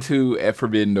 0-2 at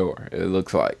Forbidden Door, it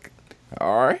looks like.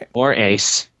 All right. Or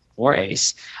ace.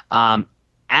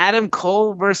 Adam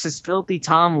Cole versus Filthy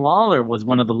Tom Lawler was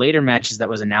one of the later matches that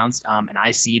was announced, and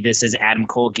I see this as Adam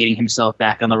Cole getting himself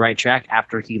back on the right track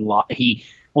after he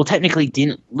technically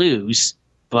didn't lose,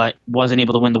 but wasn't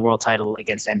able to win the world title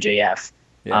against MJF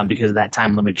because of that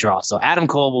time limit draw. So Adam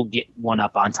Cole will get one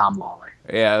up on Tom Lawler.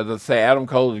 Yeah, let's say Adam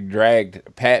Cole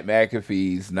dragged Pat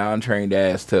McAfee's non-trained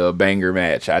ass to a banger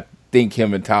match. I think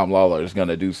him and Tom Lawler is going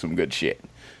to do some good shit.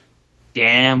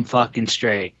 Damn fucking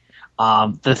straight.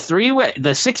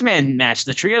 The six-man match,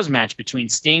 the trios match between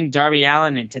Sting, Darby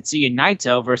Allin, and Tetsuya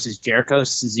Naito versus Jericho,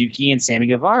 Suzuki, and Sammy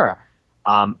Guevara.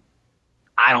 I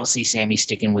don't see Sammy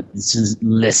sticking with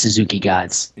the Suzuki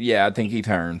gods. Yeah, I think he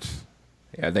turns.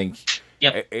 Yeah, I think.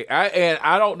 Yep.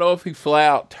 I don't know if he flat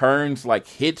out turns like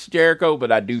hits Jericho,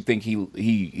 but I do think he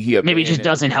maybe just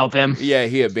doesn't help him. Yeah,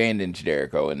 he abandons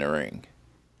Jericho in the ring.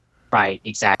 Right,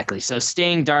 exactly. So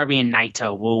Sting, Darby, and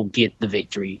Naito will get the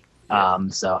victory.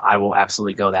 So I will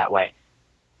absolutely go that way.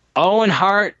 Owen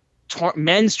Hart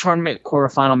men's tournament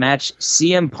quarterfinal match: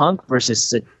 CM Punk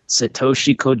versus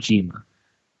Satoshi Kojima.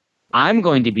 I'm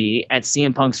going to be at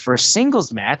CM Punk's first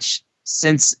singles match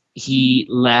since he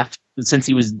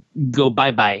was go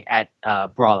bye-bye at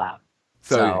Brawl Out.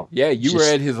 So yeah, you were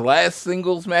at his last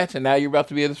singles match, and now you're about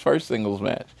to be at his first singles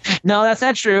match. No, that's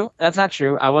not true. That's not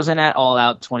true. I wasn't at All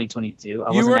Out 2022.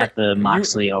 I wasn't at the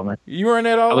Moxley Omen. You weren't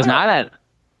at All Out? I was not at.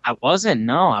 I wasn't.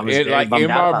 No, I was very bummed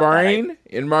out about that.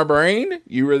 In my brain,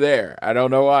 you were there. I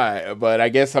don't know why, but I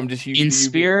guess I'm just used to you. In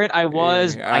spirit, I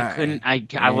was. I couldn't.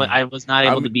 I was not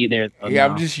able to be there. Though, yeah,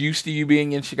 no. I'm just used to you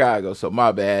being in Chicago, so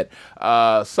my bad.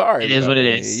 Sorry. It is what it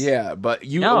is. Yeah, but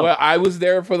you. No. Well, I was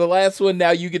there for the last one. Now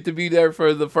you get to be there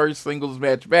for the first singles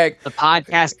match back. The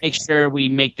podcast makes sure we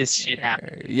make this shit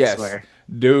happen. Yes, I swear.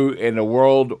 Dude. In the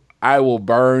world, I will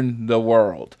burn the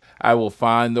world. I will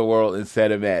find the world and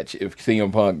set a match if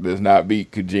CM Punk does not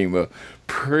beat Kojima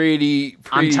pretty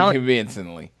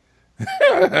convincingly.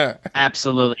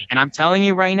 Absolutely. And I'm telling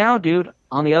you right now, dude,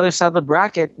 on the other side of the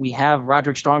bracket, we have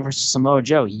Roderick Strong versus Samoa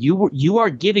Joe. You are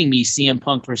giving me CM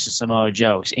Punk versus Samoa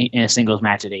Joe in a singles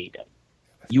match at AEW.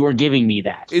 You are giving me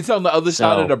that. It's on the other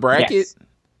side of the bracket? Yes.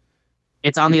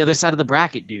 It's on the other side of the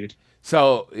bracket, dude.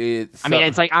 So it's. I mean,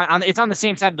 it's like it's on the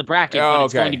same side of the bracket, but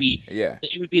it's going to be. Yeah.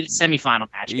 It would be the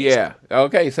semifinal match. Basically. Yeah.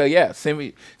 Okay. So yeah,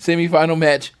 semifinal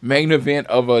match, main event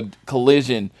of a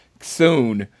collision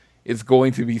soon. It's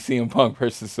going to be CM Punk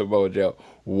versus Samoa Joe.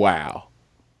 Wow.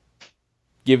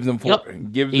 Give them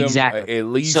exactly. At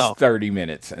least 30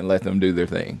 minutes and let them do their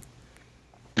thing.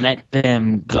 Let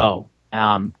them go.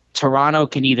 Toronto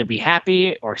can either be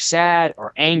happy or sad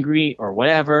or angry or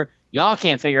whatever. Y'all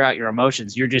can't figure out your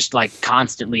emotions. You're just like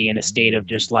constantly in a state of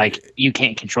just like you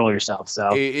can't control yourself.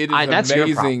 So it is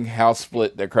amazing how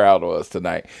split the crowd was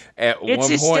tonight. At one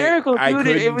point, hysterical, dude.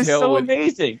 It was so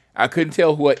amazing. I couldn't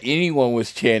tell what anyone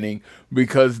was chanting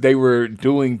because they were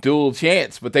doing dual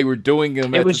chants, but they were doing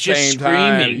them at the same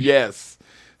time. Yes.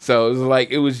 So it was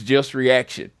like it was just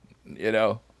reaction, you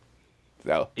know.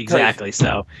 So exactly.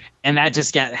 So, and that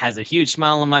just has a huge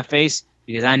smile on my face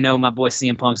because I know my boy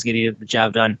CM Punk's getting the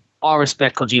job done. All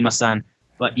respect, Kojima-san,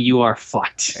 but you are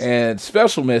fucked. And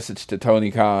special message to Tony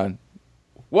Khan.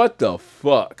 What the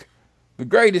fuck? The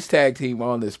greatest tag team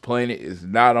on this planet is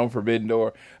not on Forbidden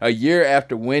Door. A year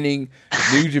after winning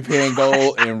New Japan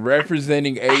Gold and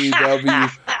representing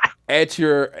AEW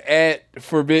at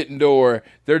Forbidden Door,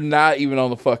 they're not even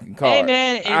on the fucking card. Hey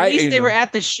man, at least they were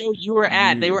at the show you were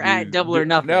at. They were at Double or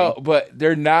Nothing. No, but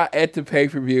they're not at the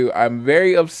pay-per-view. I'm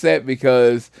very upset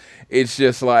because it's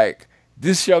just like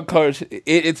this show card.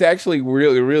 It's actually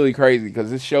really, really crazy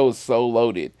because this show is so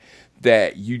loaded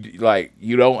that you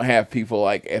don't have people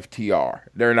like FTR.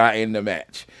 They're not in the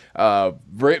match.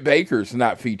 Britt Baker's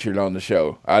not featured on the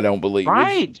show. I don't believe.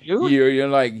 Right, dude. You're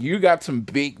like you got some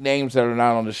big names that are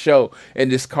not on the show,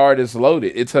 and this card is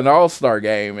loaded. It's an all-star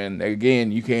game, and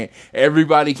again,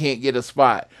 everybody can't get a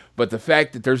spot. But the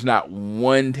fact that there's not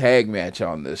one tag match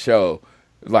on the show,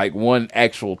 like one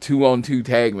actual 2-on-2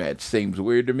 tag match, seems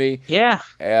weird to me. Yeah,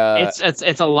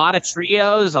 it's a lot of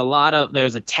trios.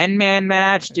 There's a 10-man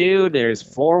match, dude. There's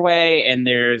 4-way, and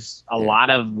there's a lot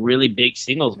of really big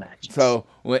singles matches. So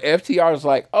when FTR is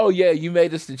like, "Oh yeah, you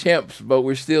made us the champs, but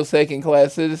we're still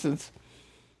second-class citizens,"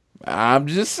 I'm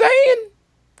just saying.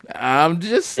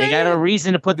 They got a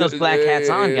reason to put those black hats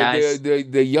on, guys.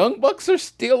 The Young Bucks are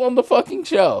still on the fucking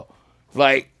show,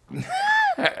 like.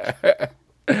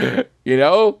 You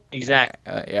know?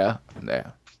 Exactly. Yeah.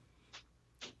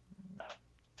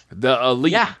 The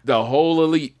elite, the whole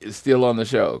elite is still on the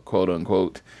show, quote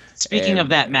unquote. Speaking of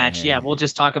that match, we'll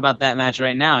just talk about that match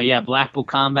right now. Yeah, Blackpool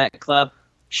Combat Club,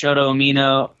 Shota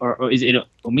Umino, or is it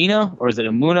Umino or is it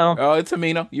Umuno? Oh, it's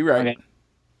Umino. You're right. Okay.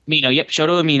 Umino, yep,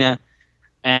 Shota Umino,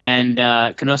 and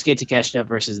Konosuke Takeshita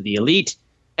versus the Elite,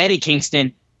 Eddie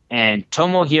Kingston, and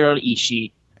Tomohiro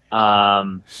Ishii.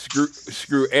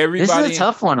 Screw everybody. This is a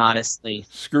tough one, honestly.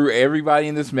 Screw everybody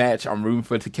in this match. I'm rooting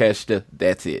for Takeshita.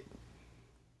 That's it.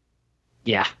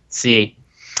 Yeah. See,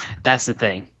 that's the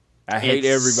thing. I hate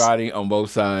everybody on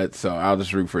both sides, so I'll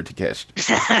just root for Takeshita.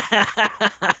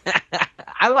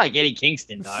 I like Eddie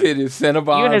Kingston, dog. It is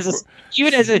Cinnabon.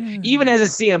 Even as a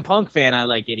CM Punk fan, I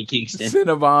like Eddie Kingston.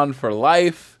 Cinnabon for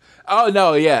life. Oh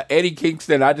no, yeah, Eddie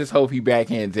Kingston. I just hope he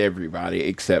backhands everybody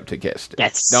except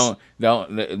Takeshita. No,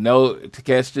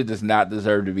 Takeshita does not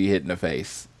deserve to be hit in the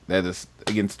face. That is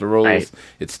against the rules. Right.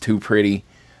 It's too pretty.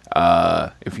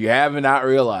 If you have not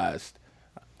realized,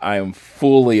 I am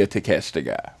fully a Takeshita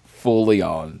guy. Fully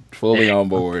on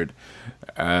board.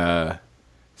 Cinnabon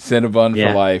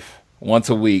for life, once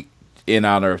a week in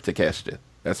honor of Takeshita.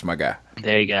 That's my guy.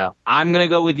 There you go. I'm going to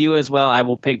go with you as well. I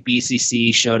will pick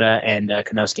BCC, Shota, and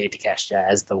Konosuke Takeshita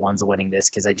as the ones winning this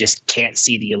because I just can't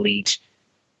see the Elite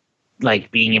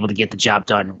being able to get the job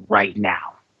done right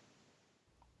now.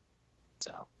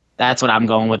 So that's what I'm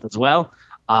going with as well.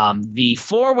 The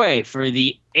four-way for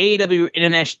the AEW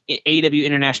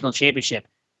International Championship: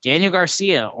 Daniel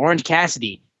Garcia, Orange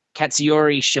Cassidy,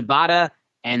 Katsuyori Shibata,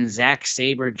 and Zack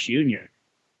Sabre Jr.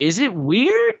 Is it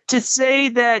weird to say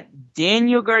that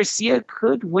Daniel Garcia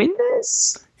could win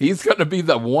this? He's going to be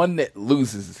the one that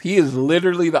loses. He is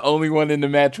literally the only one in the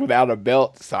match without a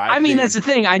belt. So I mean, that's the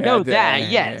thing. I know that,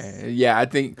 yes. Yeah, I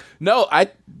think... No,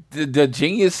 the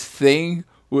genius thing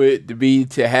would be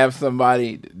to have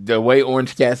somebody... The way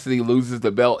Orange Cassidy loses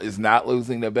the belt is not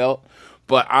losing the belt.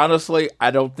 But honestly,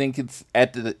 I don't think it's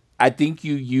at the... I think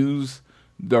you use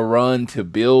the run to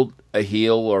build a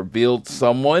heel or build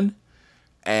someone.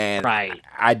 And right.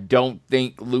 I don't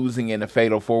think losing in a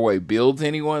fatal four-way builds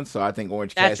anyone, so I think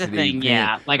Orange That's Cassidy... the thing,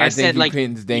 yeah. Like I said, think he like...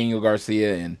 pins Daniel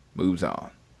Garcia and moves on.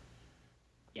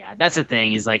 Yeah, that's the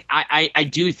thing, is like, I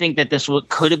do think that this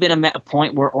could have been a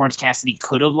point where Orange Cassidy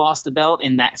could have lost the belt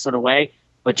in that sort of way,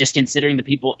 but just considering the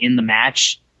people in the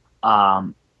match,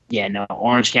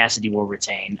 Orange Cassidy will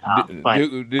retain.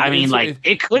 I mean, like,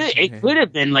 it could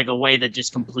have been like a way that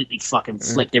just completely fucking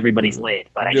flipped everybody's lid,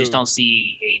 but I just don't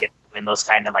see AEW in those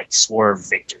kind of like swerve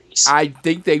victories. I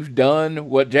think they've done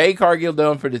what Jay Cargill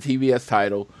done for the TBS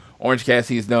title. Orange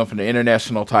Cassidy has done for the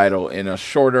international title in a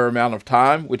shorter amount of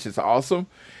time, which is awesome.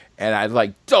 And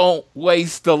I don't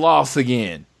waste the loss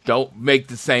again. Don't make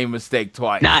the same mistake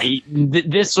twice. Nah,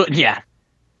 this one, yeah.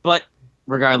 But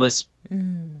regardless,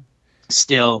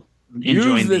 still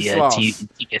enjoying the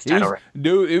TBS title.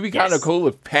 Dude, it'd be kind of cool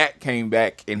if Pat came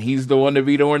back and he's the one to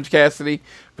beat Orange Cassidy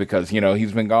because,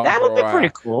 he's been gone for a while. That would be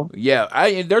pretty cool.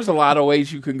 Yeah, there's a lot of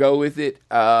ways you can go with it.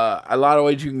 I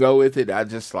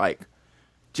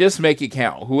just make it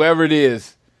count. Whoever it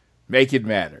is, make it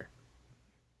matter.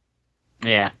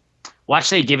 Yeah. Watch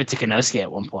they give it to Konosuke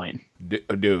at one point.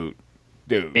 Dude.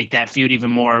 Make that feud even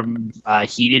more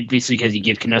heated basically because you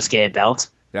give Konosuke a belt.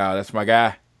 No, that's my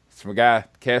guy.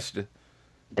 Kesta.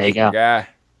 There you go. Guy.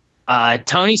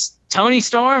 Tony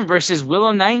Storm versus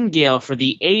Willow Nightingale for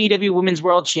the AEW Women's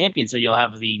World Champion. So you'll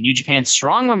have the New Japan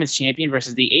Strong Women's Champion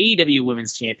versus the AEW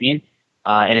Women's Champion.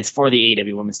 And it's for the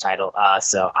AEW Women's title.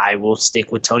 So I will stick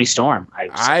with Tony Storm.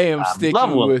 I am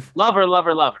sticking with... Love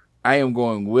her. I am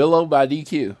going Willow by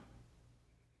DQ.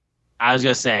 I was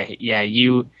going to say, yeah,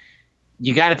 you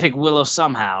got to pick Willow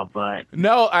somehow, but...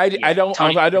 No, I don't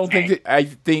think... I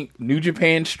think New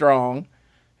Japan Strong,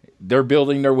 they're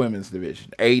building their women's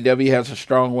division. AEW has a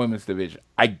strong women's division.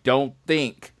 I don't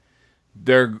think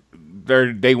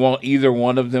they want either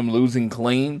one of them losing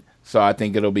clean, so I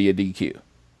think it'll be a DQ.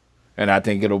 And I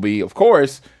think it'll be, of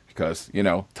course, because,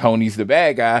 Tony's the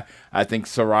bad guy, I think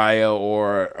Saraya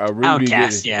or Ruby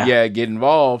get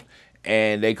involved,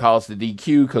 and they cause the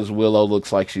DQ because Willow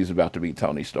looks like she's about to beat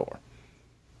Tony Storm.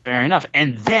 Fair enough.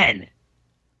 And then,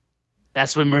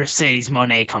 that's when Mercedes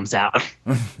Moné comes out.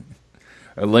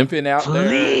 Limping out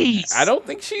Please. there. I don't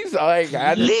think she's I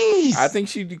think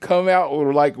she'd come out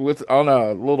with on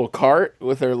a little cart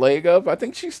with her leg up. I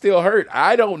think she's still hurt.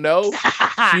 I don't know.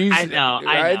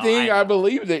 I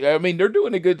believe that. I mean, they're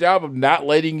doing a good job of not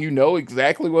letting you know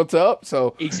exactly what's up.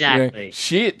 So exactly,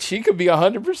 she could be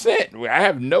 100%. I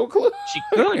have no clue. She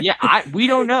could. Yeah, we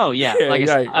don't know. Yeah,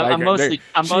 I'm mostly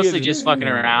just fucking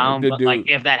around. But like,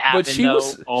 if that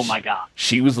happened, oh my god,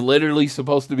 she was literally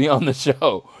supposed to be on the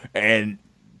show and.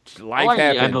 Life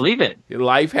happened. I believe it.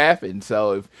 Life happened.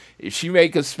 So if she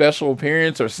make a special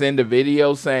appearance or send a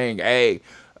video saying, "Hey,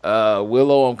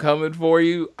 Willow, I'm coming for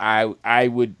you," I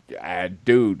would,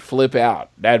 dude, flip out.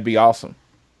 That'd be awesome.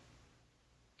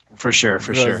 For sure.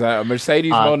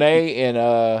 Mercedes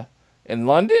Moné in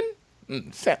London.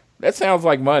 That sounds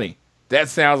like money.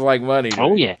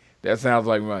 Oh yeah, that sounds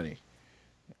like money.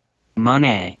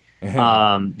 Money.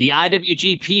 The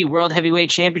IWGP World Heavyweight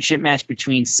Championship match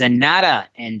between Sonata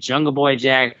and Jungle Boy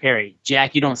Jack Perry.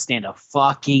 Jack, you don't stand a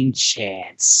fucking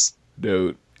chance,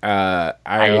 dude. You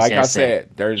don't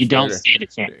stand a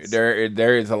chance.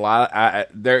 There is a lot.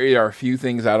 There are a few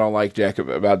things I don't like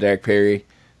about Jack Perry.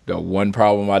 The one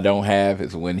problem I don't have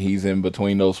is when he's in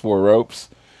between those four ropes.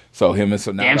 So him and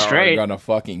Sonata are gonna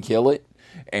fucking kill it.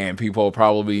 And people will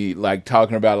probably be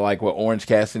talking about it with Orange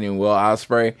Cassidy and Will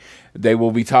Ospreay. They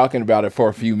will be talking about it for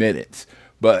a few minutes.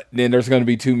 But then there's going to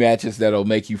be two matches that'll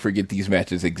make you forget these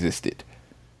matches existed.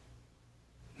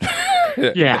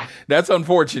 Yeah. That's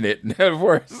unfortunate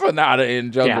for Sonata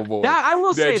and Jungle Boy. I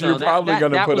will say, you're probably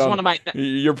going to put on a banger.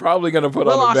 Yeah. You're probably going to put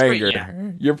on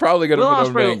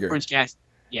a banger.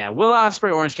 Will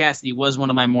Ospreay Orange Cassidy was one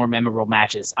of my more memorable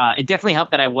matches. It definitely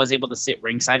helped that I was able to sit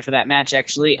ringside for that match,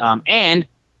 actually. And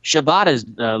Shibata's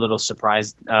little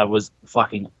surprise was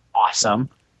fucking awesome.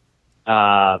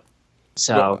 But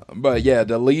yeah,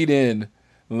 the lead in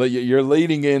You're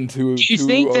leading into. Do you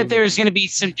think that there's going to be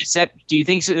some Do you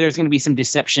think there's going to be some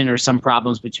deception or some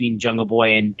problems between Jungle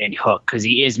Boy and Hook, because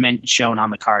he is shown on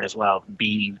the card as well,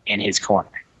 being in his corner?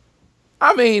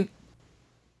 I mean,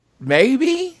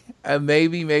 maybe,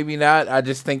 maybe not. I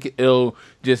just think it'll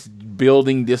just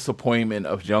building disappointment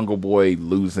of Jungle Boy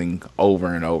losing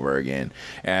over and over again.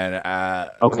 And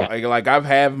okay, like I've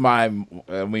had my.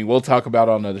 I mean, we'll talk about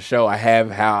on the show. I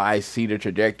have how I see the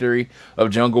trajectory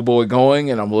of Jungle Boy going,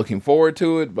 and I'm looking forward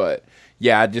to it. But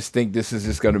yeah, I just think this is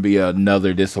just going to be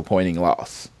another disappointing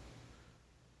loss.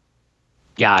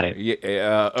 Got it.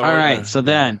 Yeah. All right. So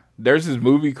then. There's this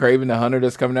movie Kraven the Hunter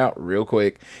that's coming out real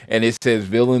quick, and it says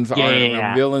villains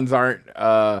aren't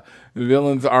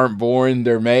born,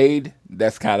 they're made.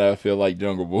 That's kind of feel like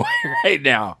Jungle Boy right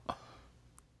now.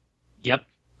 Yep.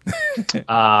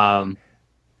 But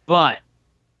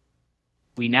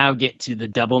we now get to the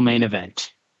double main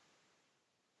event.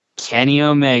 Kenny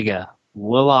Omega,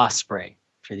 Will Ospreay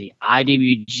for the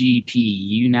IWGP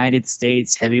United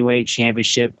States Heavyweight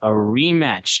Championship, a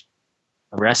rematch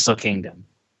of Wrestle Kingdom.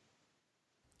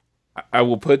 I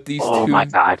will put these my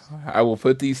God. I will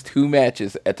put these two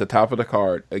matches at the top of the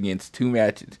card against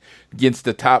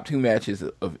the top two matches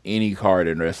of any card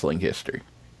in wrestling history.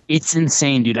 It's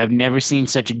insane, dude. I've never seen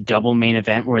such a double main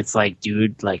event where it's like,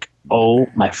 dude, like, oh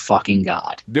my fucking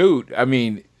God. Dude, I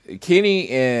mean, Kenny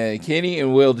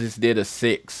and Will just did a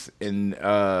 6 in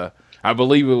I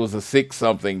believe it was a 6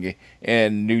 something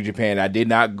in New Japan. I did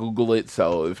not Google it,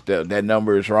 so if that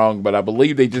number is wrong, but I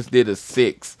believe they just did a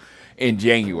 6 in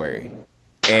January,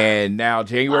 and now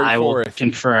January 4th. I will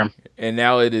confirm. And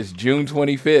now it is June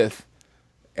 25th,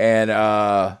 and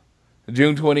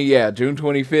June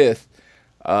 25th.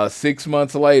 6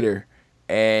 months later,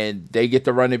 and they get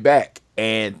to run it back,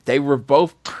 and they were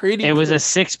both pretty. It was a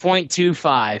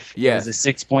 6.25. Yeah, it was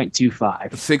a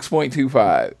 6.25.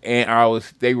 6.25, and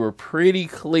they were pretty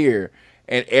clear,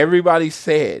 and everybody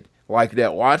said like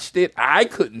that watched it. I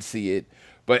couldn't see it.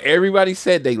 But everybody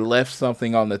said they left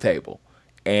something on the table.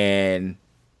 And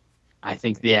I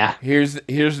think, yeah. Here's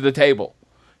the table.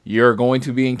 You're going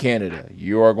to be in Canada.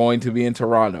 You are going to be in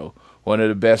Toronto, one of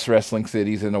the best wrestling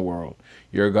cities in the world.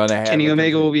 You're going to have Kenny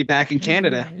Omega will be back in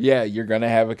Canada. Yeah, you're going to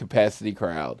have a capacity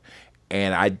crowd.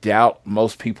 And I doubt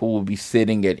most people will be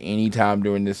sitting at any time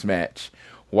during this match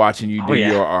watching you do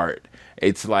your art.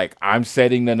 It's like I'm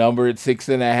setting the number at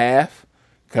 6.5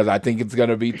 because I think it's going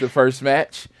to beat the first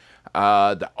match.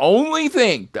 The only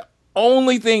thing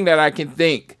that I can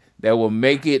think that will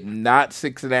make it not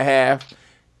 6.5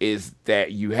 is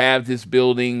that you have this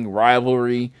building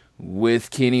rivalry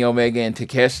with Kenny Omega and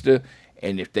Takeshita,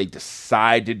 and if they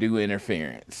decide to do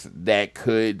interference, that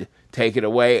could take it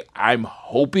away. I'm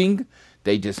hoping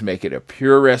they just make it a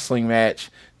pure wrestling match.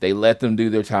 They let them do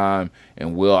their time,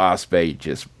 and Will Ospreay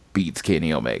just beats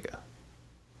Kenny Omega.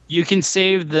 You can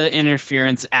save the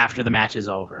interference after the match is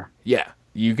over. Yeah.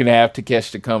 You can have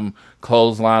Takeshita come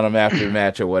clothesline them after the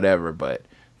match or whatever, but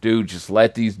dude, just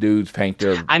let these dudes paint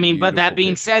their. I mean, but that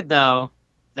being said, though,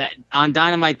 that on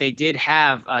Dynamite they did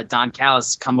have Don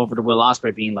Callis come over to Will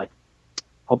Ospreay, being like,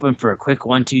 hoping for a quick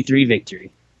 1-2-3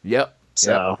 victory. Yep.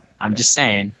 So I'm just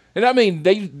saying. And I mean,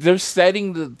 they've set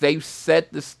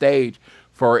the stage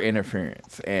for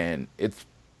interference, and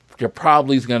there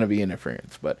probably is going to be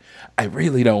interference, but I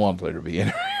really don't want there to be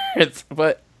interference,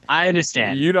 but. I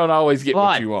understand. You don't always get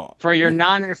what you want. For your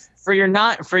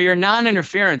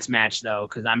non-interference match, though,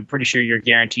 because I'm pretty sure you're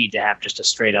guaranteed to have just a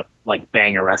straight up like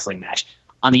banger wrestling match.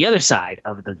 On the other side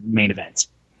of the main event,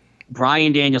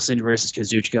 Bryan Danielson versus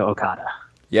Kazuchika Okada.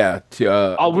 Yeah.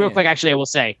 Real quick, actually, I will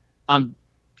say,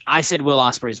 I said Will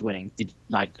Ospreay's winning. You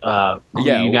got?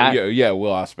 Yeah,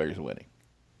 Will Ospreay's winning.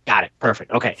 Got it.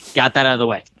 Perfect. Okay, got that out of the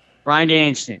way. Bryan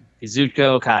Danielson, Kazuchika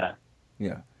Okada.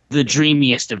 Yeah. The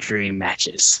dreamiest of dream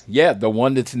matches. Yeah, the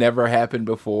one that's never happened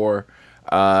before.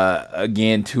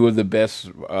 Again, two of the best,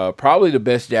 probably the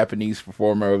best Japanese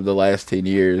performer of the last 10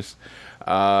 years.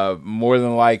 More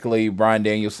than likely, Bryan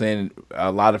Danielson.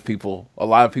 A lot of people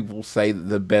say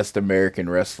the best American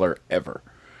wrestler ever.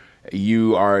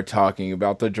 You are talking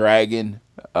about the Dragon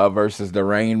versus the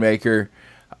Rainmaker.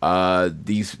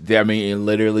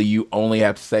 Literally, you only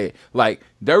have to say it. Like,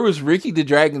 there was Ricky the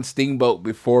Dragon Steamboat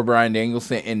before Bryan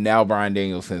Danielson, and now Bryan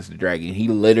Danielson's the Dragon. He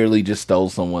literally just stole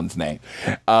someone's name.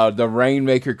 The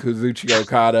Rainmaker, Kazuchika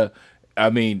Okada. I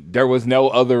mean, there was no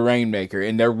other Rainmaker,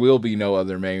 and there will be no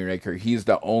other Rainmaker. He's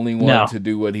the only one to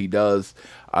do what he does.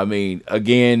 I mean,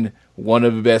 again, one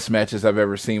of the best matches I've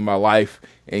ever seen in my life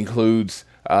includes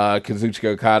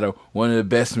Kazuchika Okada, one of the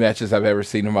best matches I've ever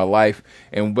seen in my life,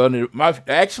 and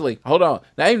hold on,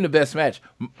 not even the best match.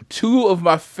 Two of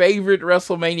my favorite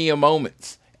WrestleMania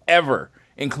moments ever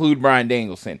include Bryan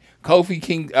Danielson.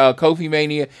 Kofi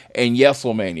Mania and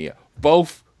WrestleMania,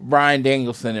 both Bryan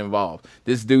Danielson involved.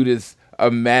 This dude is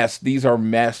these are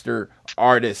master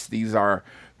artists. These are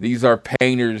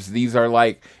painters. These are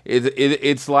like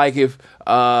it's like if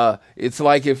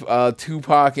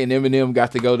Tupac and Eminem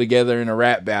got to go together in a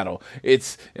rap battle.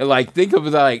 It's like, think of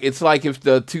it like it's like if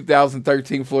the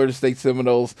 2013 Florida State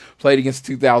Seminoles played against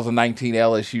 2019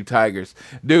 LSU Tigers.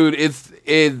 Dude,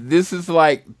 this is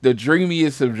like the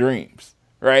dreamiest of dreams,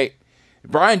 right?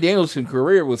 Bryan Danielson's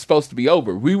career was supposed to be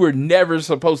over. We were never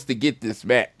supposed to get this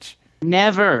match.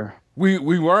 Never. We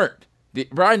weren't.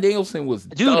 Bryan Danielson was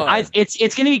done.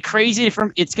 It's gonna be crazy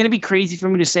for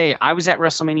me to say I was at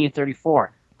WrestleMania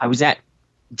 34. I was at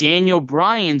Daniel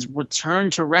Bryan's return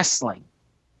to wrestling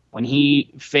when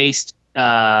he faced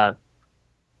I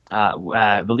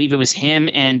believe it was him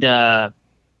and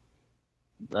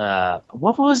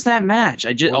what was that match?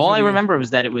 I remember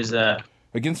was that it was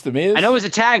against the Miz. I know it was a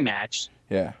tag match.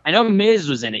 Yeah. I know Miz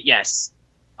was in it. Yes.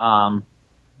 Yeah.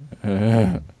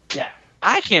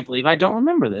 I can't believe I don't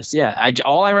remember this. Yeah,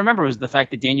 all I remember was the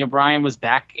fact that Daniel Bryan was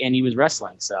back and he was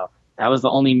wrestling. So that was the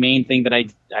only main thing that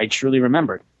I truly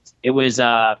remembered. It was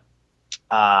Daniel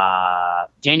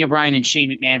Bryan and Shane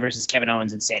McMahon versus Kevin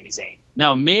Owens and Sami Zayn.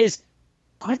 No, Miz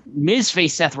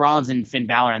faced Seth Rollins and Finn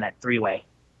Balor in that 3-way.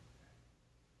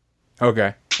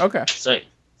 Okay. So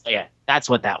yeah, that's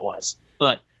what that was.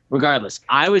 But regardless,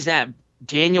 I was at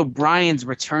Daniel Bryan's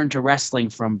return to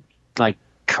wrestling from like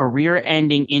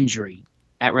career-ending injury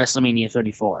at WrestleMania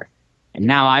 34. And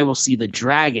now I will see the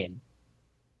Dragon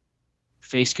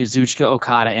face Kazuchika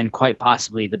Okada and quite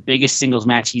possibly the biggest singles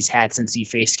match he's had since he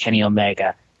faced Kenny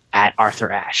Omega at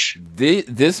Arthur Ashe.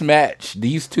 This match,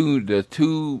 the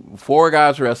four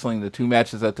guys wrestling, the two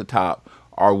matches at the top,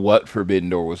 are what Forbidden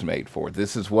Door was made for.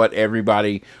 This is what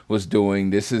everybody was doing.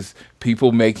 This is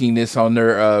people making this on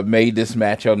their made this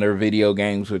match on their video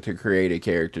games with their created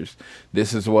characters.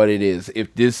 This is what it is.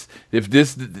 If this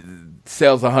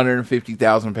sells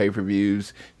 150,000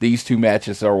 pay-per-views, these two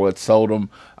matches are what sold them.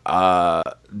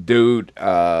 Dude,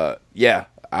 yeah,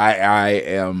 I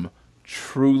am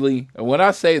truly, and when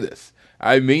I say this,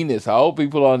 I mean this. I hope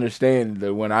people understand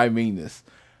that when I mean this,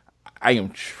 I am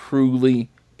truly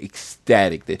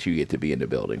ecstatic that you get to be in the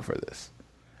building for this.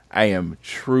 I am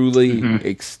truly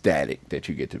ecstatic that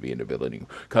you get to be in the building.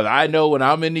 Because I know when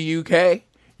I'm in the UK,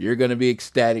 you're going to be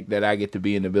ecstatic that I get to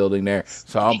be in the building there.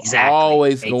 So I'm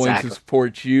always going to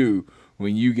support you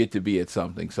when you get to be at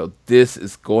something. So this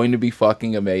is going to be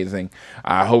fucking amazing.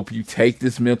 I hope you take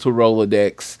this mental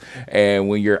Rolodex, and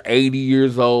when you're 80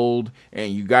 years old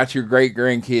and you got your great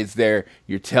grandkids there,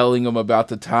 you're telling them about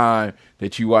the time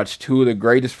that you watched two of the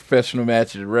greatest professional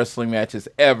wrestling matches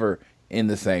ever in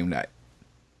the same night.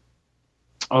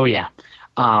 Oh yeah.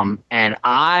 And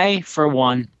I, for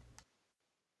one,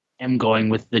 am going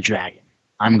with the Dragon.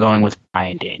 I'm going with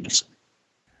Bryan Danielson.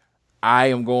 I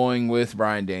am going with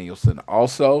Bryan Danielson.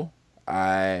 Also,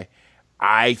 I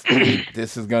think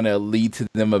this is going to lead to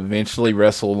them eventually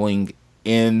wrestling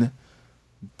in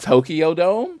Tokyo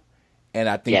Dome. And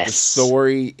I think the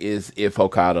story is if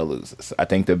Okada loses. I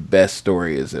think the best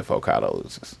story is if Okada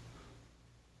loses.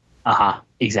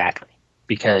 Exactly.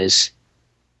 Because,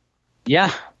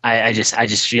 yeah, I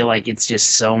just feel like it's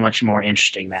just so much more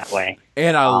interesting that way.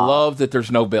 And I love that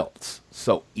there's no belts.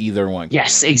 So either one can win.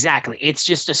 Exactly. It's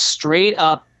just a straight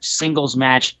up singles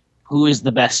match. Who is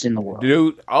the best in the world?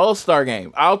 Dude, All-Star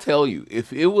Game. I'll tell you,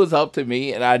 if it was up to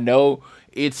me, and I know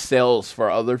it sells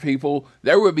for other people,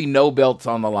 there would be no belts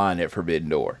on the line at Forbidden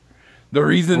Door. The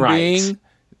reason being,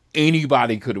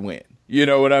 anybody could win. You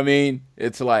know what I mean?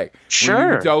 It's like,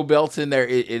 when you throw belts in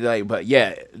there, but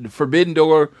yeah, Forbidden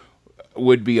Door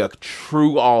would be a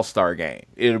true All-Star Game.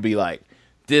 It'll be like,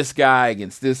 this guy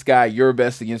against this guy, your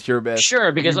best against your best.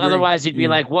 Sure, because otherwise you'd be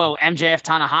like, whoa, MJF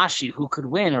Tanahashi, who could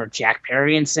win? Or Jack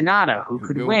Perry and Sonata, who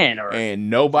could win? Or and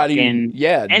nobody,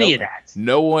 any of that.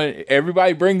 No one,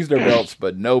 everybody brings their belts,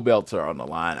 but no belts are on the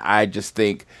line. I just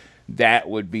think that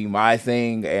would be my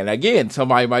thing. And again,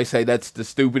 somebody might say that's the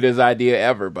stupidest idea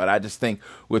ever, but I just think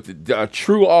with a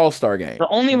true All-Star Game. The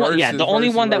only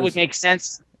one that would make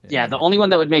sense. Yeah, the only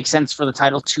one that would make sense for the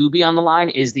title to be on the line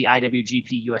is the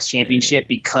IWGP US Championship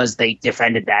because they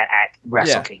defended that at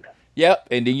Wrestle Kingdom. Yep,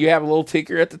 and then you have a little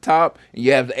ticker at the top, and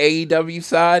you have the AEW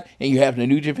side, and you have the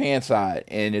New Japan side,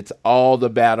 and it's all the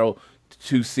battle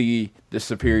to see the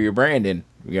superior brand. And,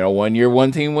 1 year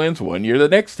one team wins, 1 year the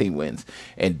next team wins,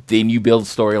 and then you build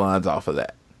storylines off of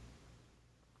that.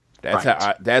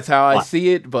 That's how I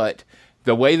see it, but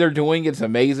the way they're doing it's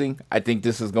amazing. I think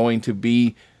this is going to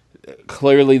be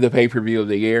clearly the pay-per-view of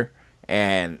the year,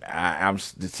 And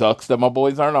it sucks that my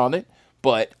boys aren't on it,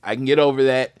 but I can get over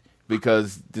that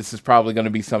because this is probably going to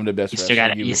be some of the best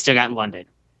wrestling. You still got London.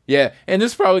 Yeah, and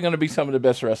this is probably going to be some of the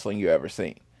best wrestling you ever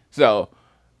seen. So,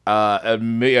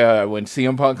 when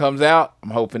CM Punk comes out, I'm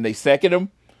hoping they second him.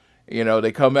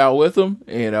 They come out with him,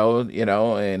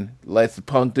 and lets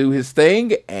Punk do his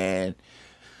thing, and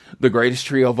the greatest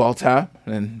trio of all time,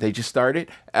 and they just started.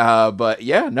 But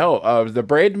yeah, no, the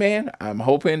Bread Man, I'm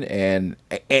hoping, and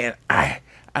I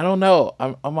don't know,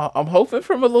 I'm hoping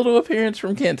from a little appearance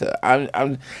from Kenta.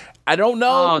 I don't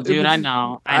know. Oh, dude, I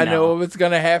know if it's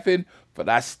gonna happen, but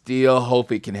I still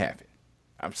hope it can happen.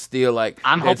 I'm still like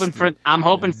I'm hoping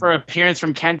for appearance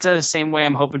from Kenta the same way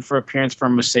I'm hoping for appearance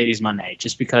from Mercedes Moné,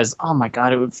 just because oh my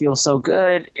god, it would feel so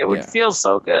good. It would feel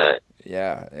so good.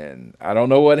 Yeah, and I don't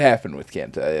know what happened with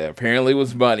Kenta. Apparently it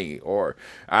was money, or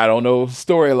I don't know,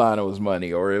 storyline it was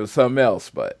money, or it was something else,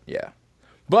 but yeah.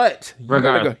 But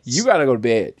you gotta go to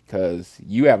bed because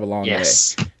you have a long day.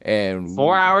 And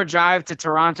 4-hour drive to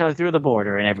Toronto through the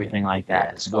border and everything like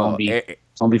that. It's gonna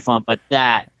be fun. But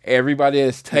everybody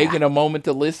that's taking a moment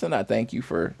to listen, I thank you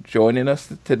for joining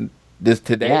us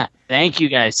today. Yeah, thank you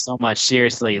guys so much.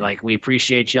 Seriously, like we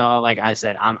appreciate y'all. Like I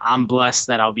said, I'm blessed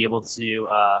that I'll be able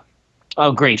to.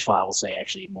 Grateful, I will say,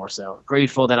 actually, more so.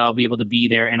 Grateful that I'll be able to be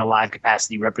there in a live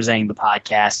capacity representing the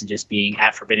podcast and just being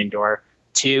at Forbidden Door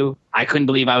 2. I couldn't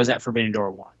believe I was at Forbidden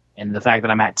Door 1. And the fact that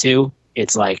I'm at 2,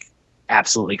 it's like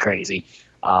absolutely crazy.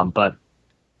 But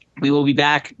we will be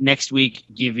back next week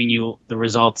giving you the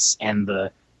results and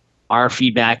our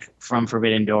feedback from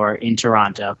Forbidden Door in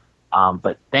Toronto.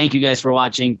 But thank you guys for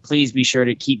watching. Please be sure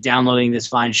to keep downloading this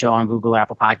fine show on Google or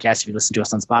Apple Podcasts if you listen to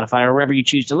us on Spotify or wherever you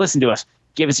choose to listen to us.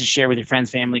 Give us a share with your friends,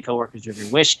 family, coworkers, if you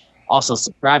wish. Also,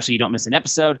 subscribe so you don't miss an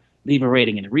episode. Leave a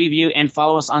rating and a review. And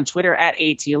follow us on Twitter at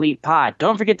ATElitePod.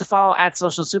 Don't forget to follow at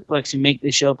Social Suplex, who make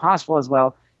this show possible as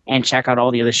well. And check out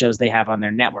all the other shows they have on their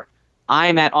network.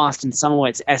 I'm at Austin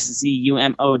Szumowicz,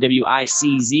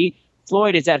 SZUMOWICZ.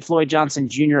 Floyd is at Floyd Johnson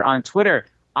Jr. on Twitter.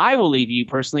 I will leave you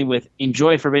personally with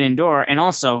enjoy Forbidden Door. And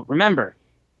also, remember,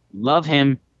 love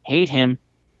him, hate him,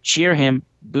 cheer him,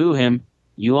 boo him.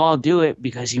 You all do it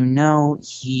because you know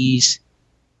he's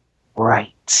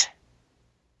right.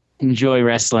 Enjoy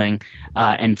wrestling.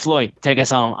 And Floyd, take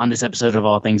us home on this episode of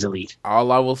All Things Elite.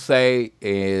 All I will say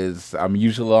is I'm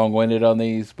usually long-winded on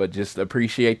these, but just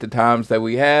appreciate the times that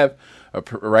we have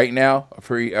right now.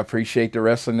 Appreciate the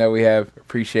wrestling that we have.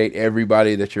 Appreciate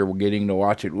everybody that you're getting to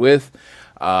watch it with.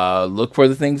 Look for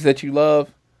the things that you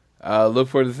love.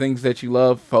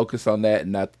 Focus on that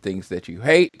and not the things that you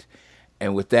hate.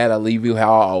 And with that, I leave you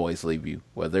how I always leave you,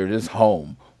 whether it is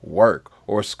home, work,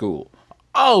 or school.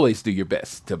 Always do your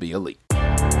best to be elite.